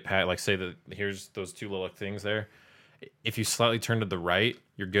like you get pat, like say that here's those 2 little things there. If you slightly turn to the right,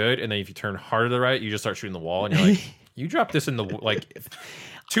 you're good, and then if you turn hard to the right, you just start shooting the wall, and you're like, you dropped this in the like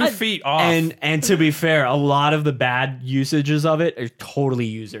 2 feet off. And to be fair, a lot of the bad usages of it are totally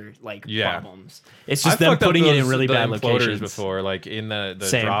user Yeah. problems. It's just I've them fucked up putting it in those- really the bad imploders locations before, like in the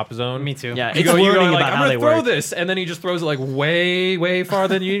Same. drop zone. Me too. Yeah, You it's go, you learning go like, about I'm how gonna they throw work. this, and then he just throws it like way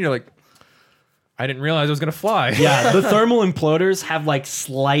farther than you. And you're like, I didn't realize it was gonna fly. Yeah, the thermal imploders have like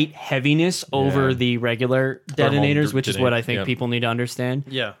slight heaviness over Yeah. the regular detonators, which is what I think Yep. people need to understand.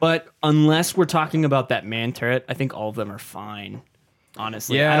 Yeah. But unless we're talking about that man turret, I think all of them are fine.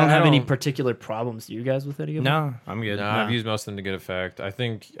 Honestly, Yeah, I don't I have any don't- particular problems. Do you guys with any of them? No, I'm good. No, I've used most of them to good effect. I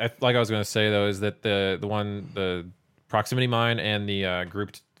think, like I was going to say though, is that the proximity mine and the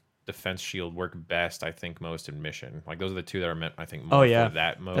grouped defense shield work best. I think most in mission. Like those are the 2 that are meant. I think more Oh yeah, for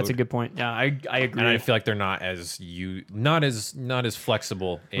that mode. that's a good point. Yeah, I agree. And I feel like they're not as not as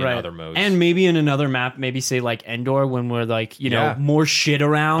flexible in Right. other modes. And maybe in another map, maybe say like Endor, when we're like Yeah. more shit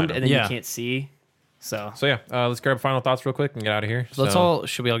around, know. and then Yeah. you can't see. So so yeah, let's grab final thoughts real quick and get out of here.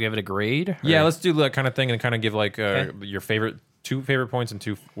 Should we all give it a grade? Or- Yeah, let's do that kind of thing and kind of give like your favorite 2 favorite points and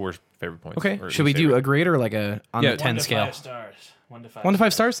 2 worst favorite points. Okay. or Should we least do favorite. a grade or like a on Yeah, the 10 scale? stars. 1 to 5. 1 to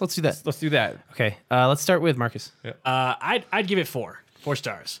 5 stars? Let's do that. Let's do that. Okay. Let's start with Marcus. I'd give it 4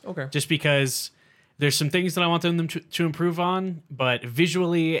 stars. Okay. Just because there's some things that I want them to improve on, but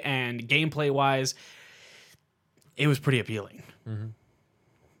visually and gameplay wise, it was pretty appealing.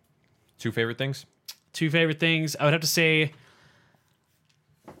 2 favorite things. 2 favorite things, I would have to say,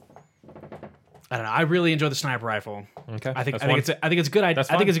 I don't know. I really enjoy the sniper rifle. Okay, I think that's one. it's a good idea. That's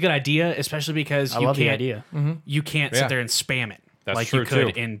I think fine. it's a good idea, especially because I you love the can't idea. you can't Yeah. sit there and spam it That's like true, you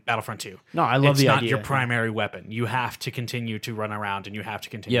could too. in Battlefront 2. No, I love it's the not idea. your primary weapon. You have to continue to run around and you have to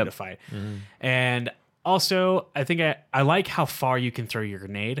continue Yep. to fight. And also, I think I like how far you can throw your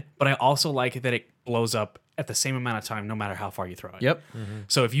grenade, but I also like that it blows up at the same amount of time no matter how far you throw it. Yep.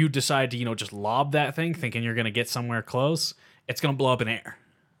 So if you decide to, just lob that thing thinking you're going to get somewhere close, it's going to blow up in air.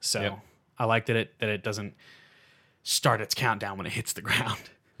 So Yep. I like that it doesn't start its countdown when it hits the ground.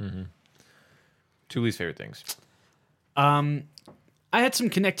 2 least favorite things. I had some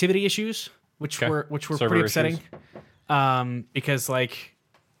connectivity issues, which Okay. were Server pretty upsetting. issues. Because like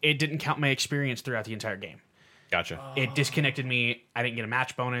it didn't count my experience throughout the entire game. Gotcha. It disconnected me. I didn't get a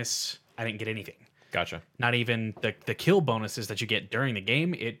match bonus. I didn't get anything. Gotcha. Not even the kill bonuses that you get during the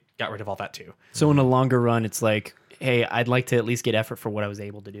game. It got rid of all that too. So in a longer run, it's like, hey, I'd like to at least get effort for what I was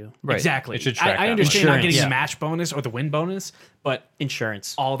able to do. Right. Exactly. It should track I that. understand not Insurance. getting Yeah. the match bonus or the win bonus, but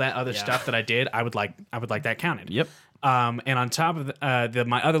Insurance. all that other stuff that I did, I would like that counted. Yep. And on top of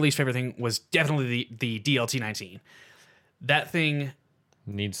my other least favorite thing was definitely the DLT 19. That thing,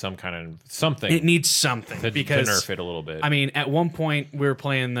 Needs some kind of something it needs something to because nerf it a little bit. I mean, at one point we were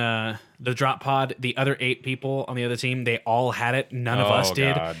playing the drop pod. The other 8 people on the other team, they all had it. None of Oh, us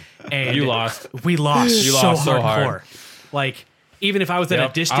did. God. And You lost. We lost. You so lost so hardcore. hard. Like even if I was at a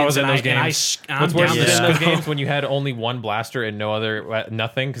Yep, distance I was in and those I'm games. down What's worse the is in those scope, games when you had only one blaster and no other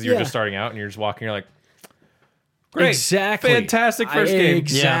nothing because you're just starting out and you're just walking. You're like, great, Exactly. fantastic first game.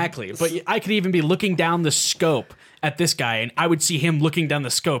 Exactly. But I could even be looking down the scope at this guy, and I would see him looking down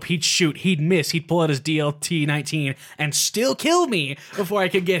the scope. He'd shoot, he'd miss, he'd pull out his DLT 19 and still kill me before I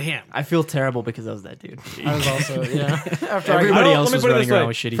could get him. I feel terrible because I was that dude. I was also, yeah. After Everybody I don't- else let me was put it running this way. around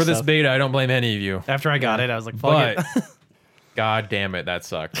with shitty For this stuff. beta, I don't blame any of you. I got it, I was like, fuck But it. god damn it, that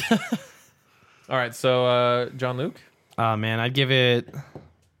sucked. All right, so John Luke. Oh, man, I'd give it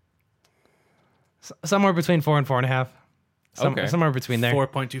somewhere between 4 and 4.5. Okay. Somewhere between there.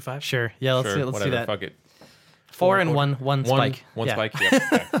 4.25. Sure. Yeah, let's Sure, do whatever. that. Fuck it. 4 and one spike. One Yeah. spike. Yep.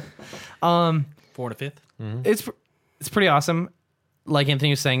 Okay. 4 and a fifth. It's pretty awesome. Like Anthony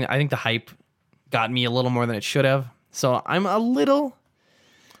was saying, I think the hype got me a little more than it should have. So I'm a little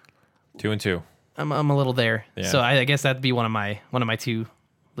 2 and 2. I'm a little there. Yeah. So I guess that'd be one of my 2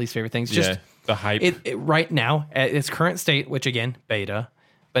 least favorite things. Just Yeah, the hype. it right now at its current state, which again, beta,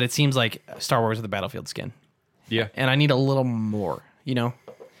 but it seems like Star Wars with the Battlefield skin. yeah. And I need a little more,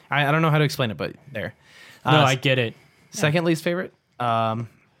 I don't know how to explain it, but there. No, I get it. Second least favorite? God,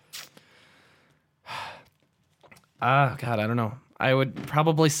 I don't know. I would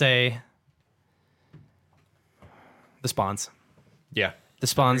probably say the spawns. Yeah. The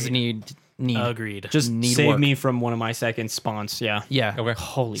spawns need Need. Agreed. Just Need save work. me from one of my seconds. Spawns. Yeah. Yeah. Okay.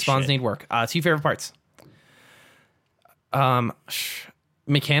 Holy Spawns shit. need work. 2 favorite parts.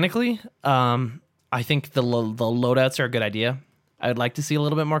 Mechanically, I think the loadouts are a good idea. I would like to see a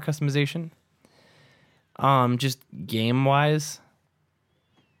little bit more customization. Just game wise,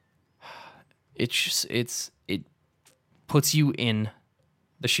 it puts you in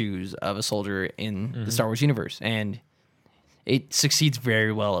the shoes of a soldier in the Star Wars universe, and it succeeds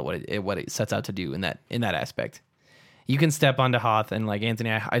very well at what it sets out to do in that aspect. You can step onto Hoth, and like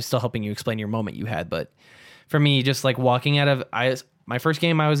Anthony, I'm still helping you explain your moment you had, but for me, just like walking out of my first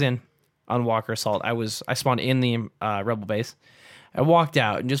game I was in on Walker Assault, I spawned in the Rebel base. I walked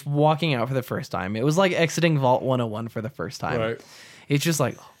out, and just walking out for the first time, it was like exiting Vault 101 for the first time. Right. It's just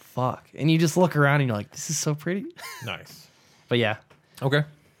like, oh, fuck. And you just look around and you're like, this is so pretty. Nice. But yeah. Okay.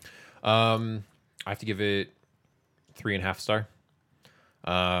 I have to give it 3.5 star.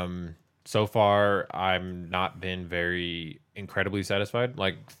 So far, I've not been very incredibly satisfied.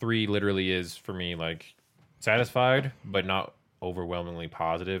 Like 3 literally is for me like satisfied, but not overwhelmingly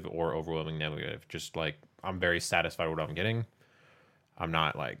positive or overwhelmingly negative. Just like I'm very satisfied with what I'm getting. I'm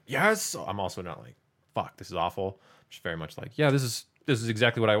not like yes. I'm also not like fuck. This is awful. Just very much like yeah. This is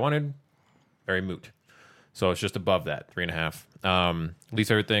exactly what I wanted. Very moot. So it's just above that 3.5. Least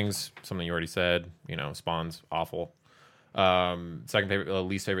favorite things, something you already said. You know, spawns awful. Second favorite,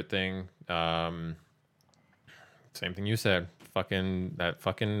 least favorite thing. Same thing you said. That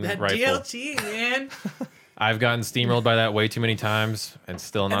fucking That rifle. DLT, man. I've gotten steamrolled by that way too many times, and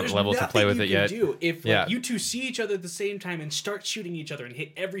still And not there's level to play with nothing it you yet. can do. If Yeah. you two see each other at the same time and start shooting each other and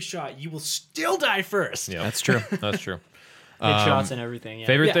hit every shot, you will still die first. Yeah, That's true. That's true. Hit shots and everything. Yeah.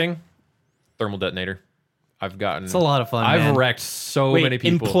 Favorite Yeah. thing? Thermal detonator. I've gotten. It's a lot of fun, I've man. wrecked so Wait, many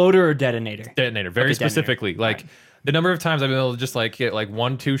people. imploder or detonator? Detonator, very Okay, detonator. specifically. Like the number of times I've been able to just like get like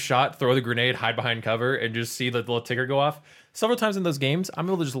 1-2 shot, throw the grenade, hide behind cover, and just see the little ticker go off. Several times in those games, I'm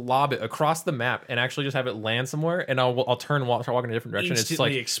able to just lob it across the map and actually just have it land somewhere, and I'll turn and start walking in a different direction. It's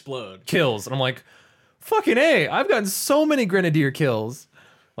Instantly like explode. kills, and I'm like, fucking A, I've gotten so many grenadier kills.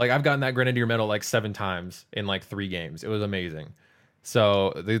 Like I've gotten that grenadier medal like 7 times in like 3 games. It was amazing.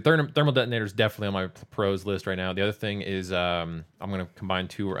 So the thermal detonator is definitely on my pros list right now. The other thing is I'm going to combine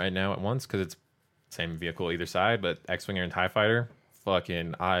 2 right now at once because it's same vehicle either side, but X-Wing and TIE Fighter.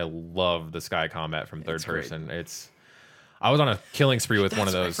 Fucking, I love the sky combat from third person. I was on a killing spree with one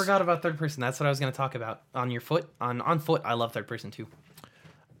of those. I forgot about third person. That's what I was going to talk about. On your foot, on foot, I love third person too.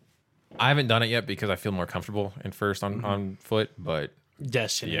 I haven't done it yet because I feel more comfortable in first on foot, but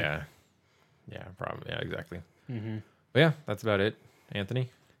Destiny. yeah, probably, yeah, exactly. But yeah, that's about it. Anthony,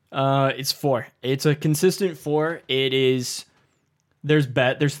 It's 4. It's a consistent 4. It is. There's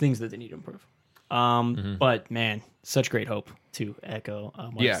things that they need to improve. But man, such great hope to echo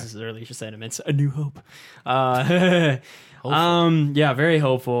Marcus's earlier sentiments. A new hope. Yeah, very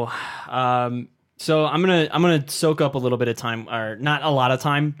hopeful. So I'm gonna soak up a little bit of time, or not a lot of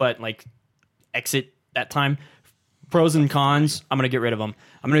time, but like exit that time. Pros and cons. I'm gonna get rid of them.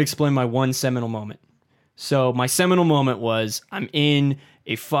 I'm gonna explain my one seminal moment. So my seminal moment was I'm in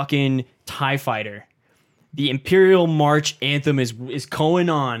a fucking TIE Fighter. The Imperial March anthem is going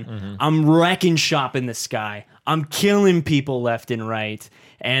on. I'm wrecking shop in the sky. I'm killing people left and right.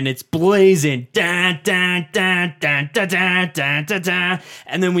 And it's blazing. Da, da, da, da, da, da, da, da, da.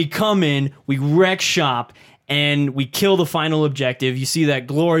 And then we come in, we wreck shop, and we kill the final objective. You see that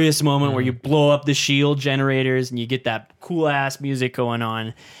glorious moment where you blow up the shield generators and you get that cool ass music going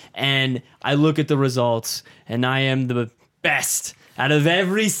on. And I look at the results, and I am the best out of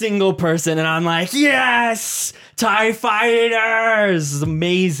every single person, and I'm like, yes, TIE Fighters, it's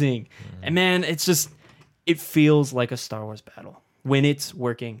amazing. And man, it feels like a Star Wars battle when it's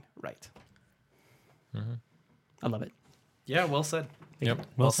working right. I love it. Yeah, well said. Yep.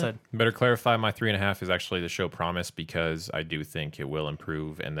 Well said. Better clarify my 3.5 is actually the show promise because I do think it will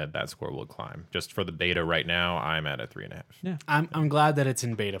improve and that score will climb. Just for the beta right now, I'm at a 3.5. Yeah. I'm glad that it's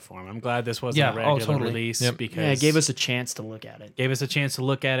in beta form. I'm glad this wasn't Yeah, a regular totally. release Yep. because Yeah, it gave us a chance to look at it. gave us a chance to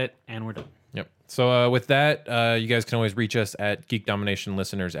look at it, and we're done. Yep. So with that, you guys can always reach us at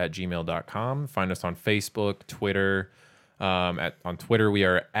geekdominationlisteners@gmail.com. Find us on Facebook, Twitter. On Twitter, we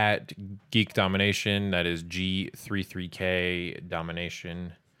are at Geek Domination. That is G33K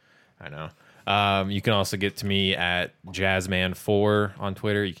Domination. I know. You can also get to me at Jazzman4 on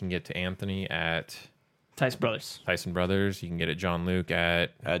Twitter. You can get to Anthony at Tyson Brothers. Tyson Brothers. You can get at John Luke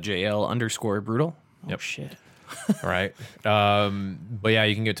at JL_brutal. Oh, shit. all right. But yeah,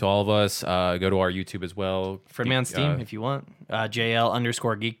 you can get to all of us. Go to our YouTube as well. Friend me on Steam if you want.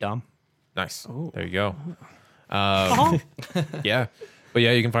 JL_geekdom. Nice. Oh. There you go. Yeah. But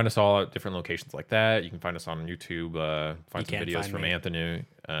yeah, you can find us all at different locations like that. You can find us on YouTube. Find some can't videos find from me. Anthony.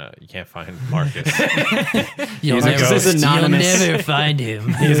 You can't find Marcus. You'll He's a never, ghost. He's anonymous. you'll never find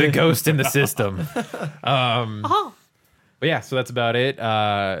him. He's a ghost in the system. But yeah, so that's about it.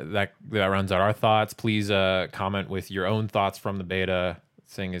 That rounds out our thoughts. Please comment with your own thoughts from the beta,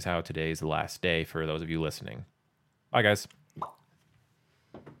 seeing as how today is the last day for those of you listening. Bye, guys.